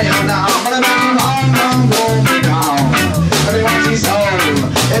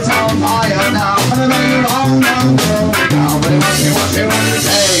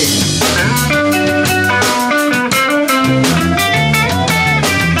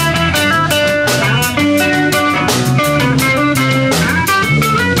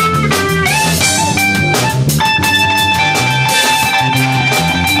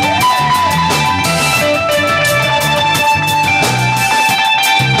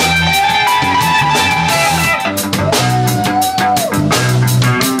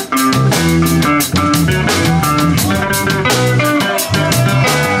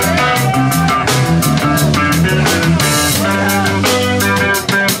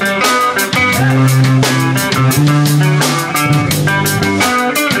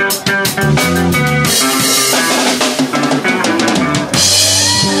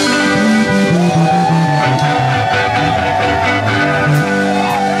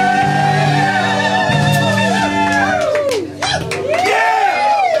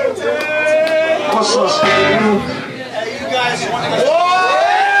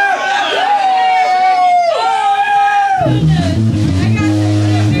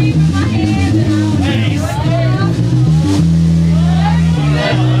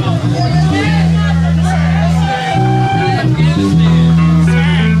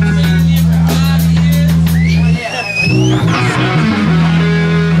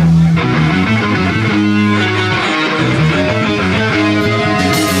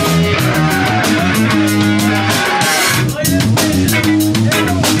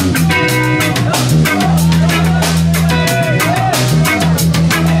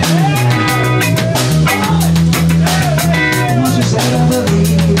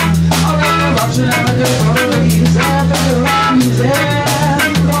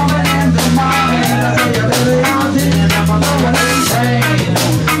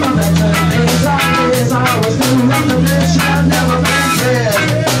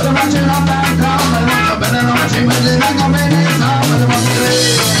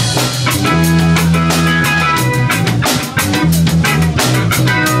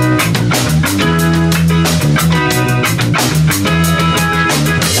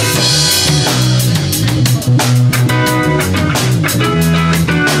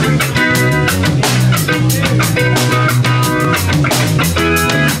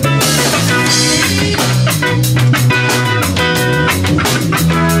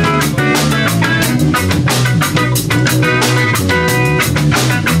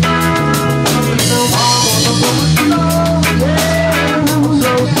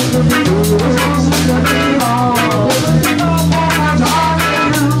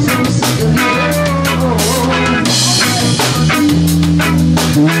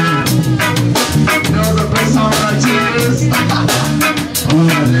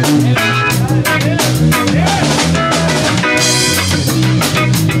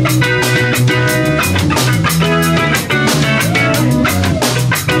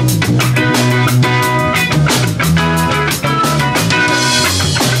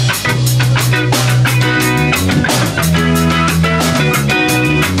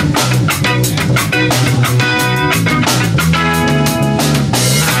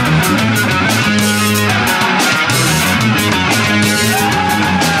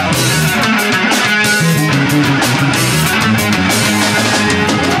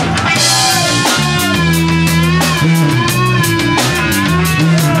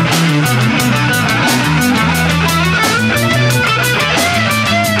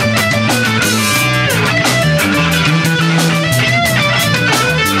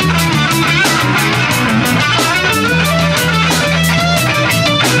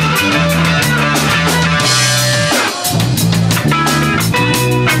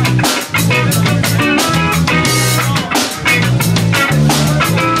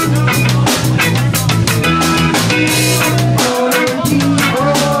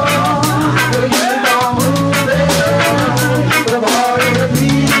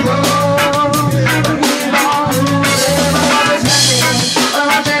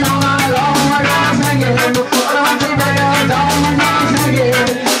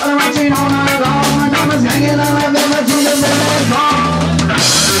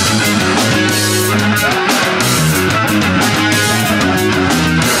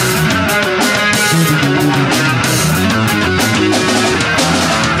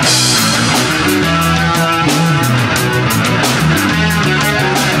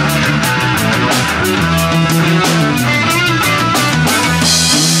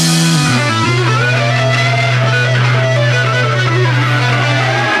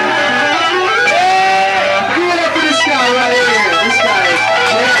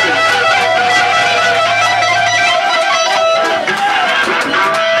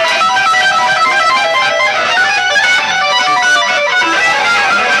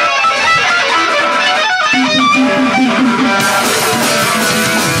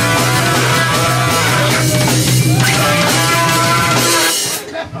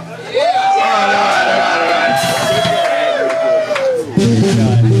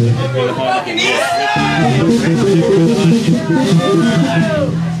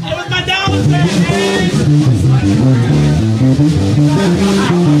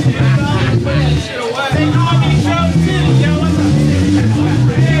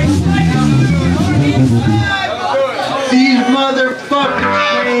 These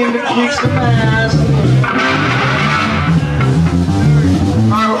motherfuckers came to kick some ass.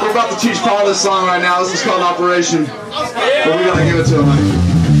 Alright, we're about to teach Paul this song right now. This is called Operation. But we gotta give it to him.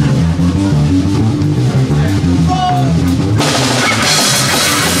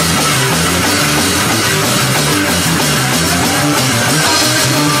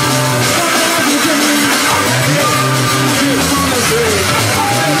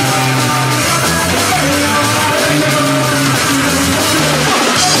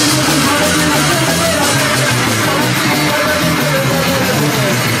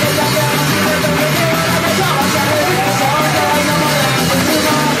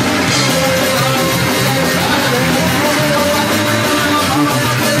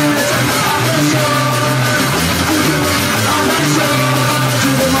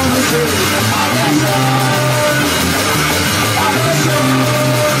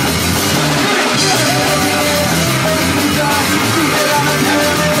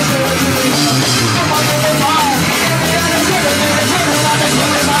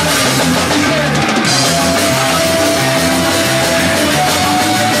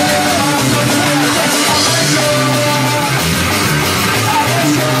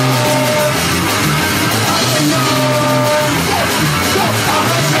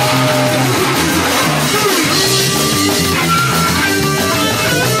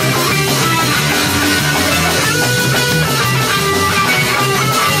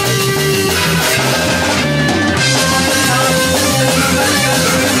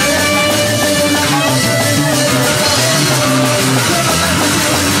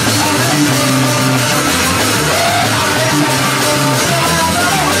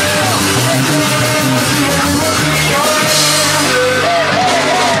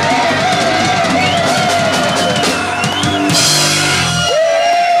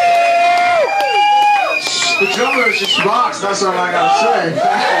 That's all I gotta say.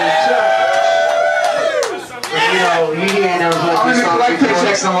 You know, he ain't never played this song before.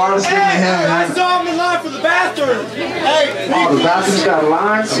 Paychecks no more. Just give me him, man. I saw him in line for the bathroom. Hey, oh, the bathroom's got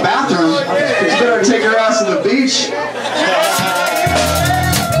lines? The bathroom? You better take her ass to the beach.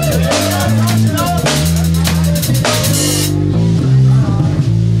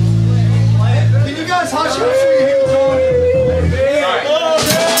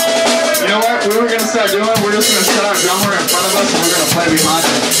 behind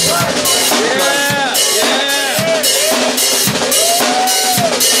you.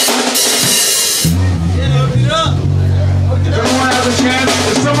 Everyone has a chance.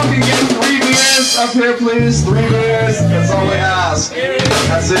 If someone can get 3 beers up here, please. 3 beers. That's all we ask.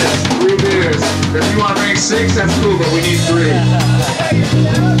 That's it. 3 beers. If you want to drink 6, that's cool, but we need 3.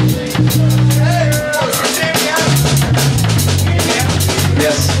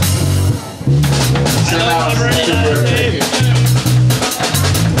 Yes.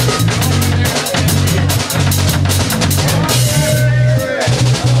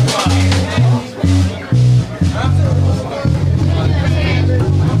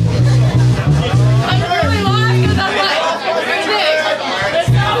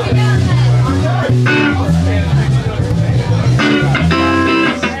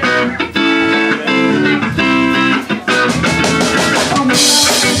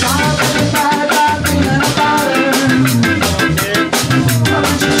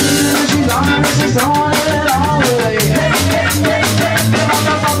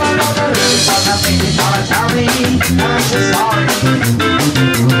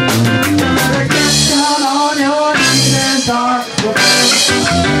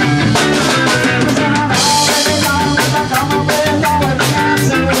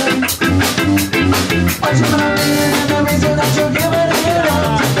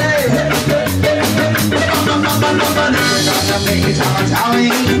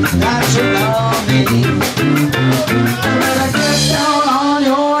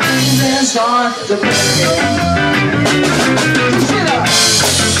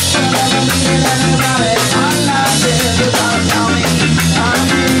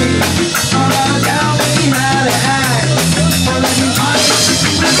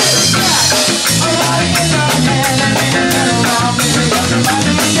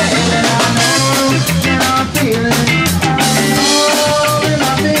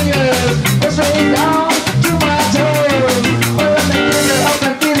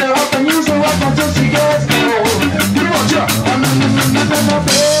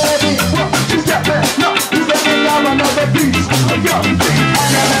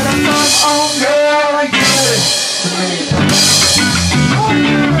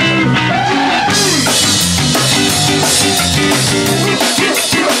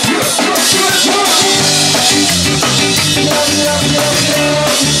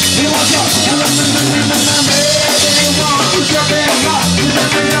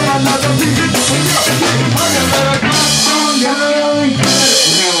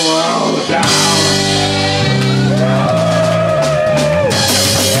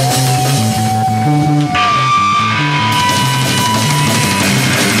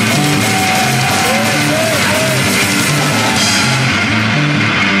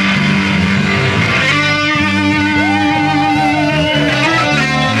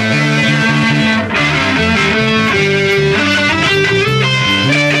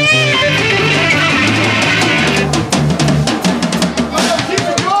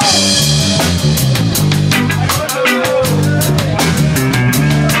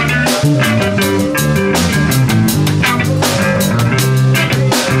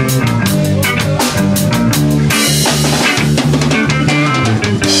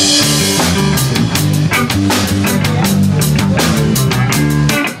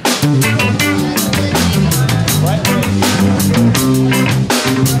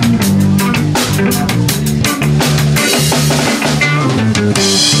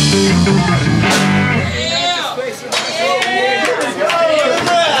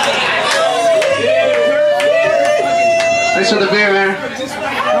 Thanks for the beer, man.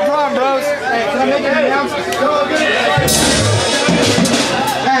 No problem, bros. Hey, can I make an announcement?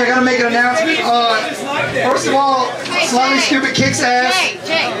 Hey, I gotta make an announcement. First of all, Slightly Stupid kicks ass.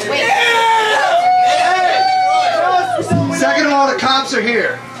 Jay, wait. Second of all, the cops are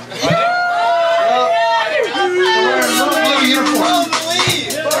here. They're wearing little blue uniforms.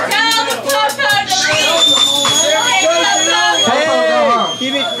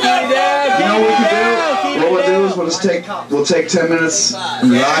 You know what we can do? What we'll do is we'll take 10 minutes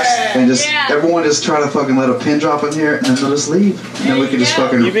and relax and just everyone just try to fucking let a pin drop in here and then they'll just leave. And then we can just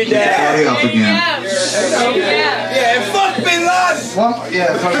fucking get the party up again. Yeah, fuck Bin Laden! Fuck Bin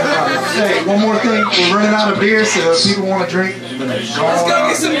Laden. Hey, one more thing. We're running out of beer, so if people want to drink, let's go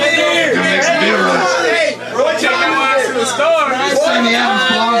get some beer! make some beer runs. Hey, Roy, take your ass to the store. Sammy Adams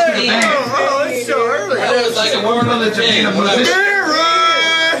belongs to the band. Oh, it's so early. It was like a We're on the Jamaican musician.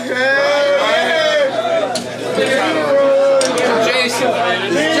 Jason.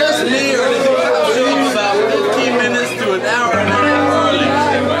 It's just me or about 15 minutes to an hour and a half early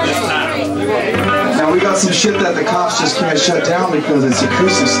this time. Now we got some shit that the cops house just can't shut down because it's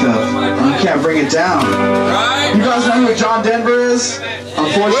acoustic stuff. You can't bring it down. You guys know who John Denver is?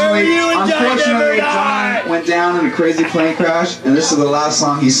 Unfortunately, John went down in a crazy plane crash, and this is the last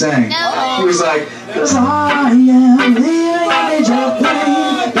song he sang. He was like, "'Cause I am leaving on a jet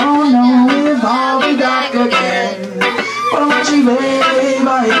plane, don't know if I'll be back again. But I want you, babe,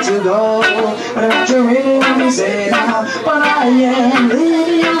 I hate to go, but I want you really let me say now. But I am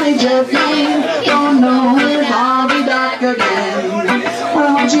leaving on a jet plane, don't know if I'll be back again. But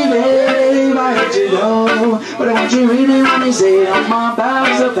I want you, babe, I hate to go, but I want you really let me say now. My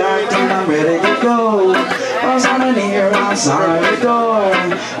bags are packed and I'm ready to go. I was standing here outside the door,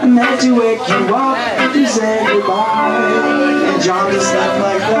 and had to wake you up to say goodbye. And John just left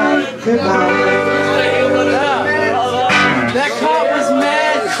like that, goodbye." That cop was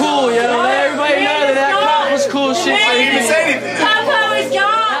mad cool, yo. Let everybody know that cop was cool shit. I didn't even say anything. Papa was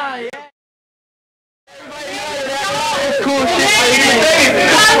gone. Cool shit.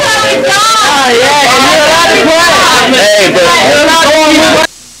 Papa was gone. Oh yeah, you're allowed to play. Hey, but you're not going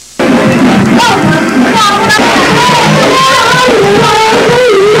to.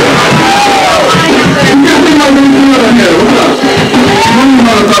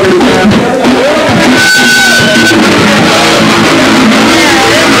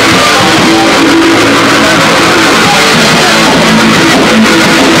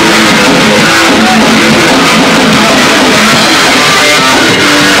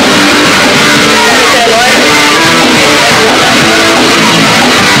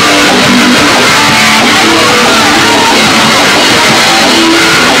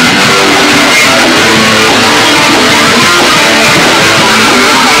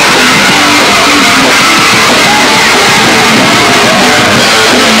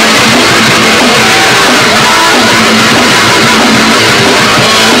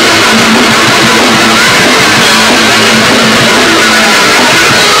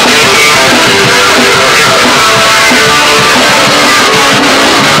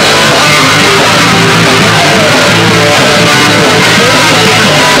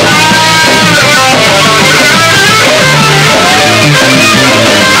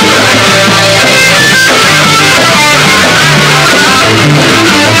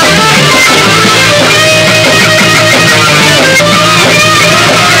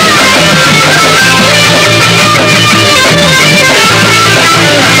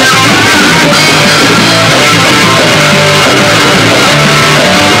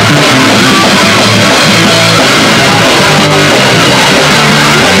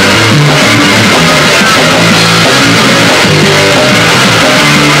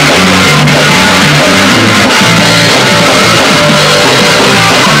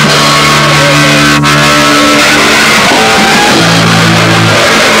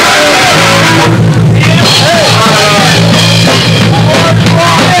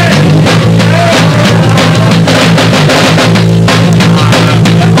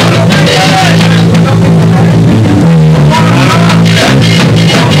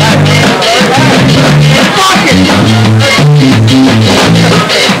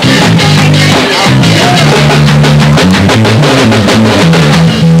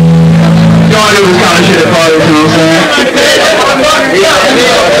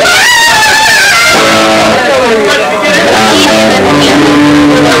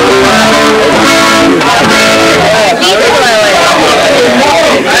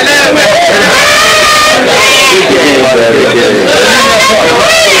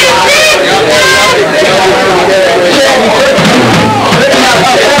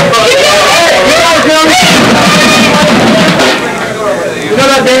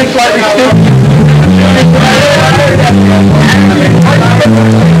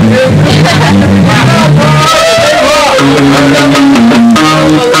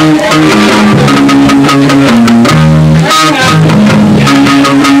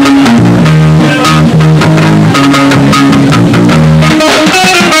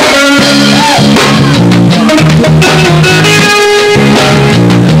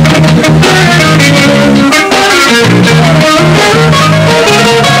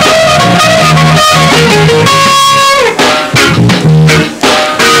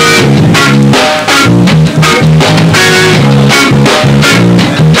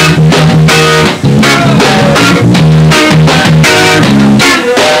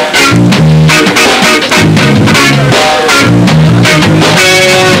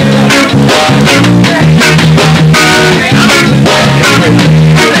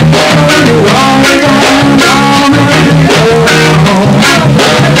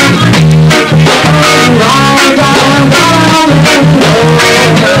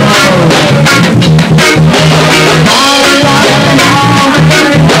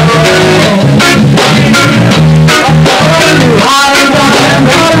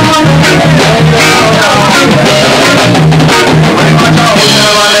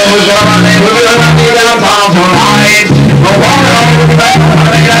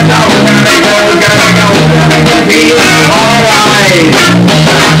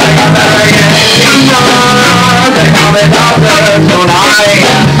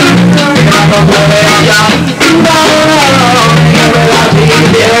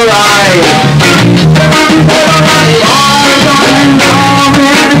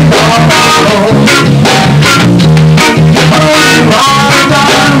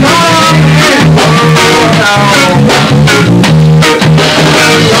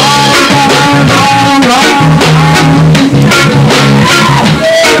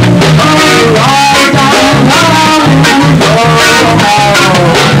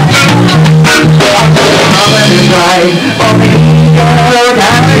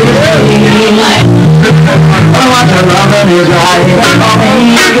 Wow.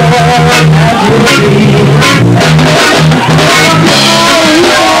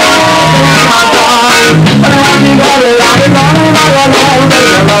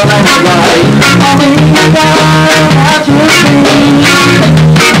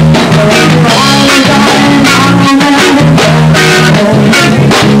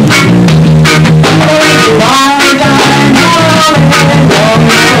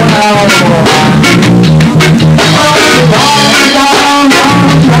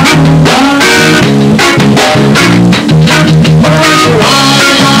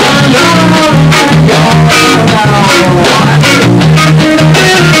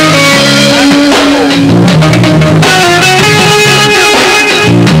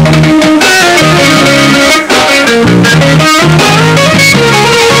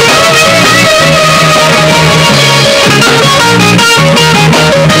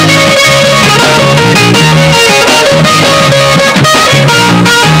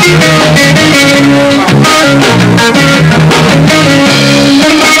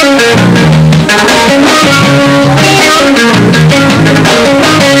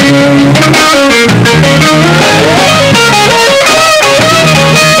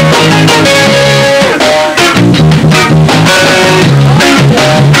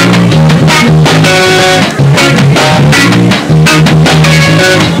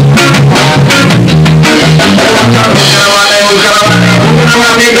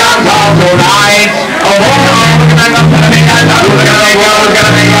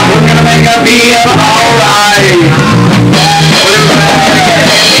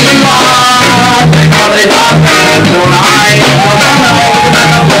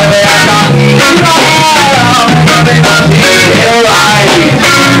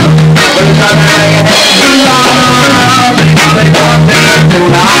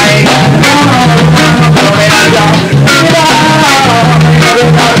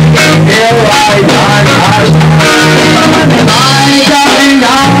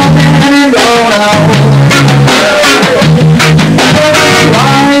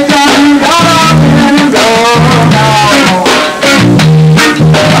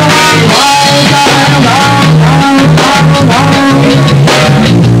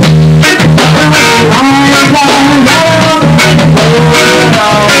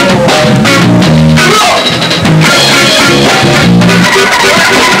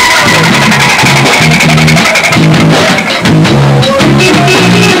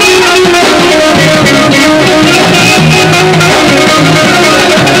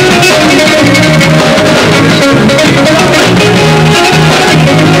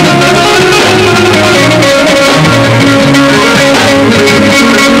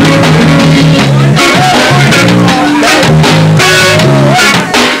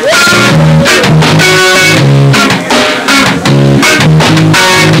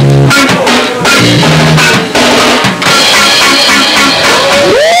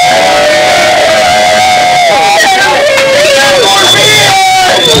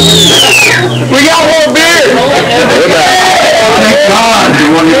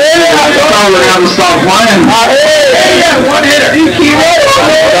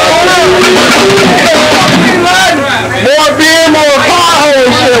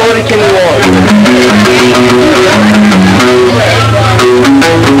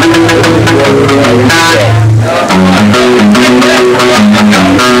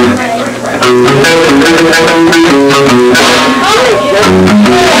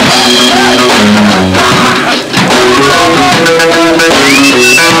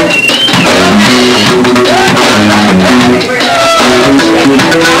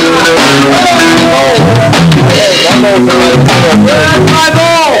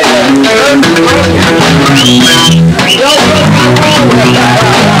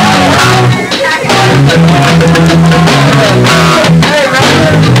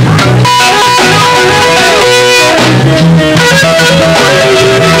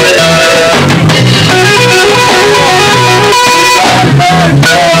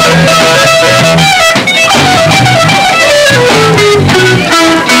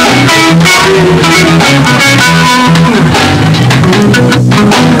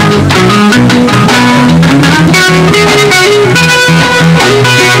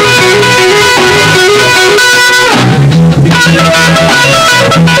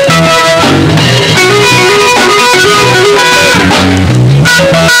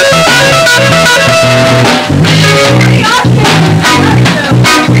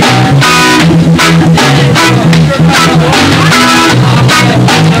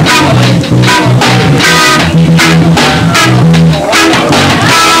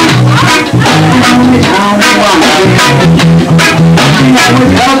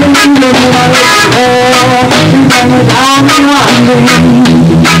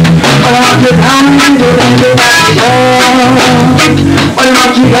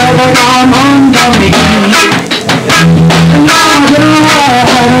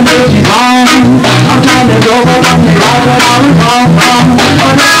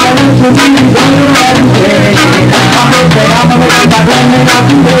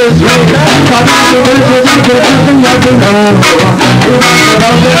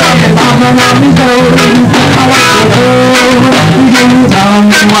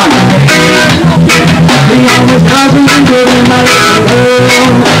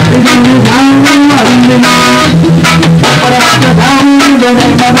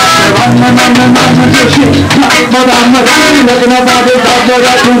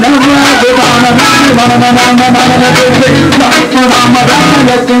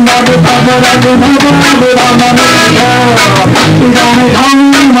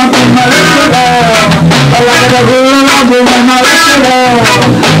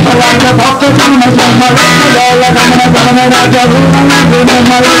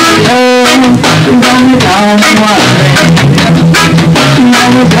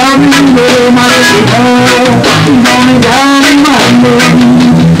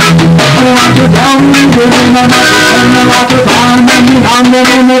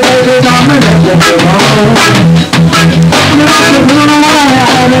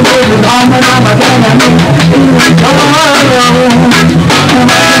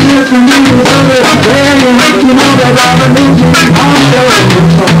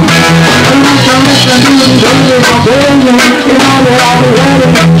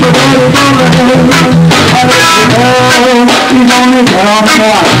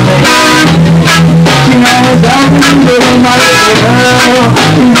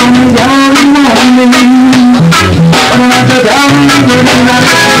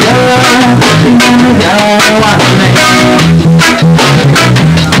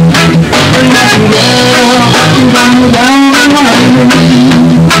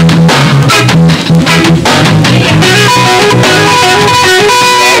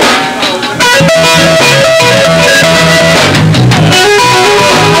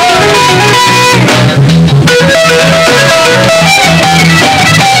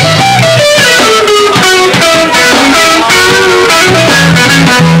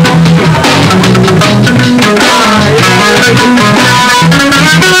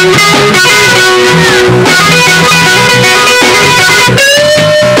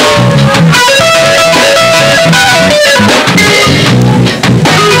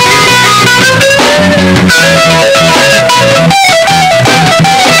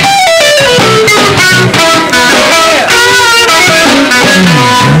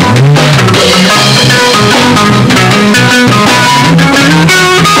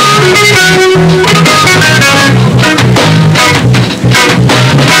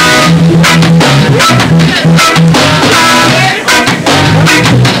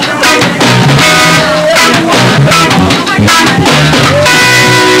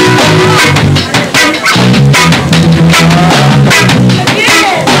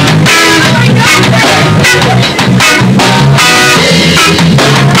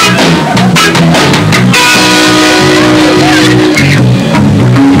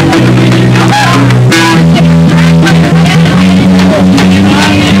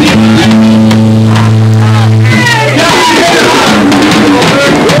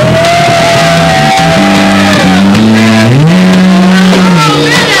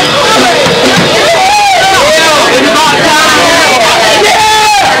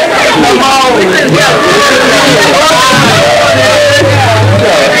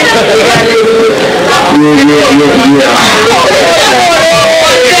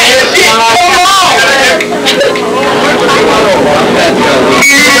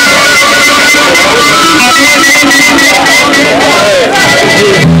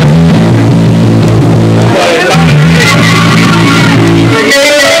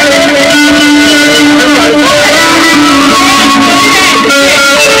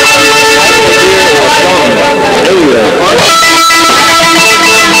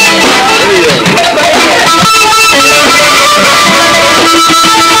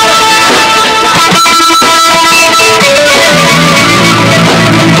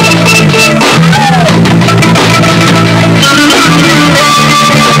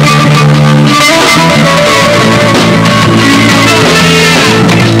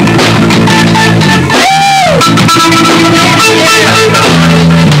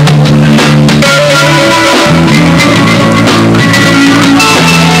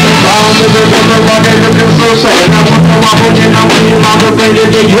 Saying I want to walk in, I'm all the baby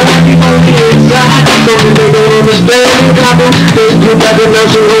they drag you on the inside. So we make a little mistake, couple. They do that and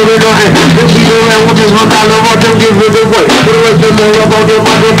that's a little bit of hand. If we go around with this $1, watch them give it away. For the rest of the love on your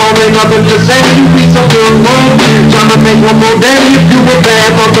microphone ain't nothing to say. You be so good, man. Tryna make one more day. If you were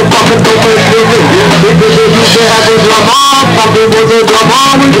bad, motherfucker, don't make me do. Because if you said I was your mom, Bobby was a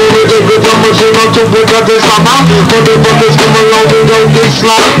drummer. We do it a good drum machine on two good brothers somehow. Motherfuckers come along, we don't get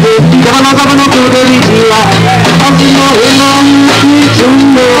slopped. Come on, I'm gonna do the easy life. I'm just moving on, you need to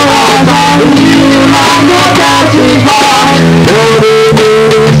know. I'm on the country bar. What it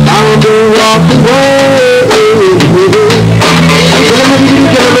is, time to walk away. Get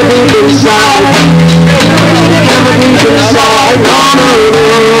me deep inside.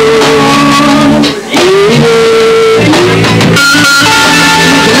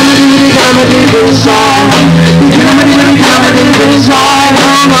 Get me deep inside.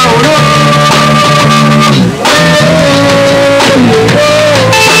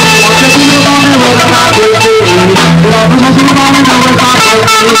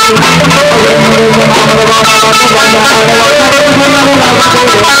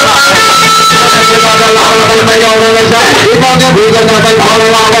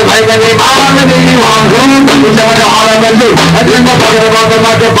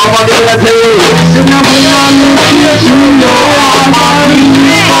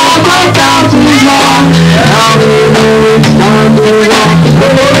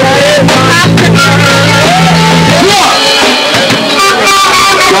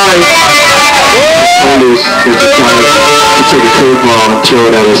 Take a cold ball and throw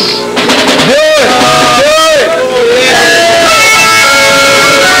it at us. Do it! Do it!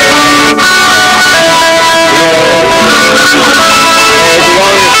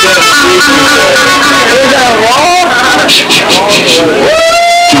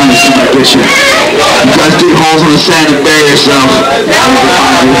 You guys dig holes in the sand and bury yourself.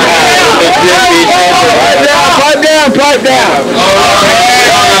 Pipe down! Pipe down!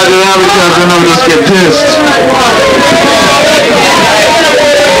 Because then I'll just get pissed.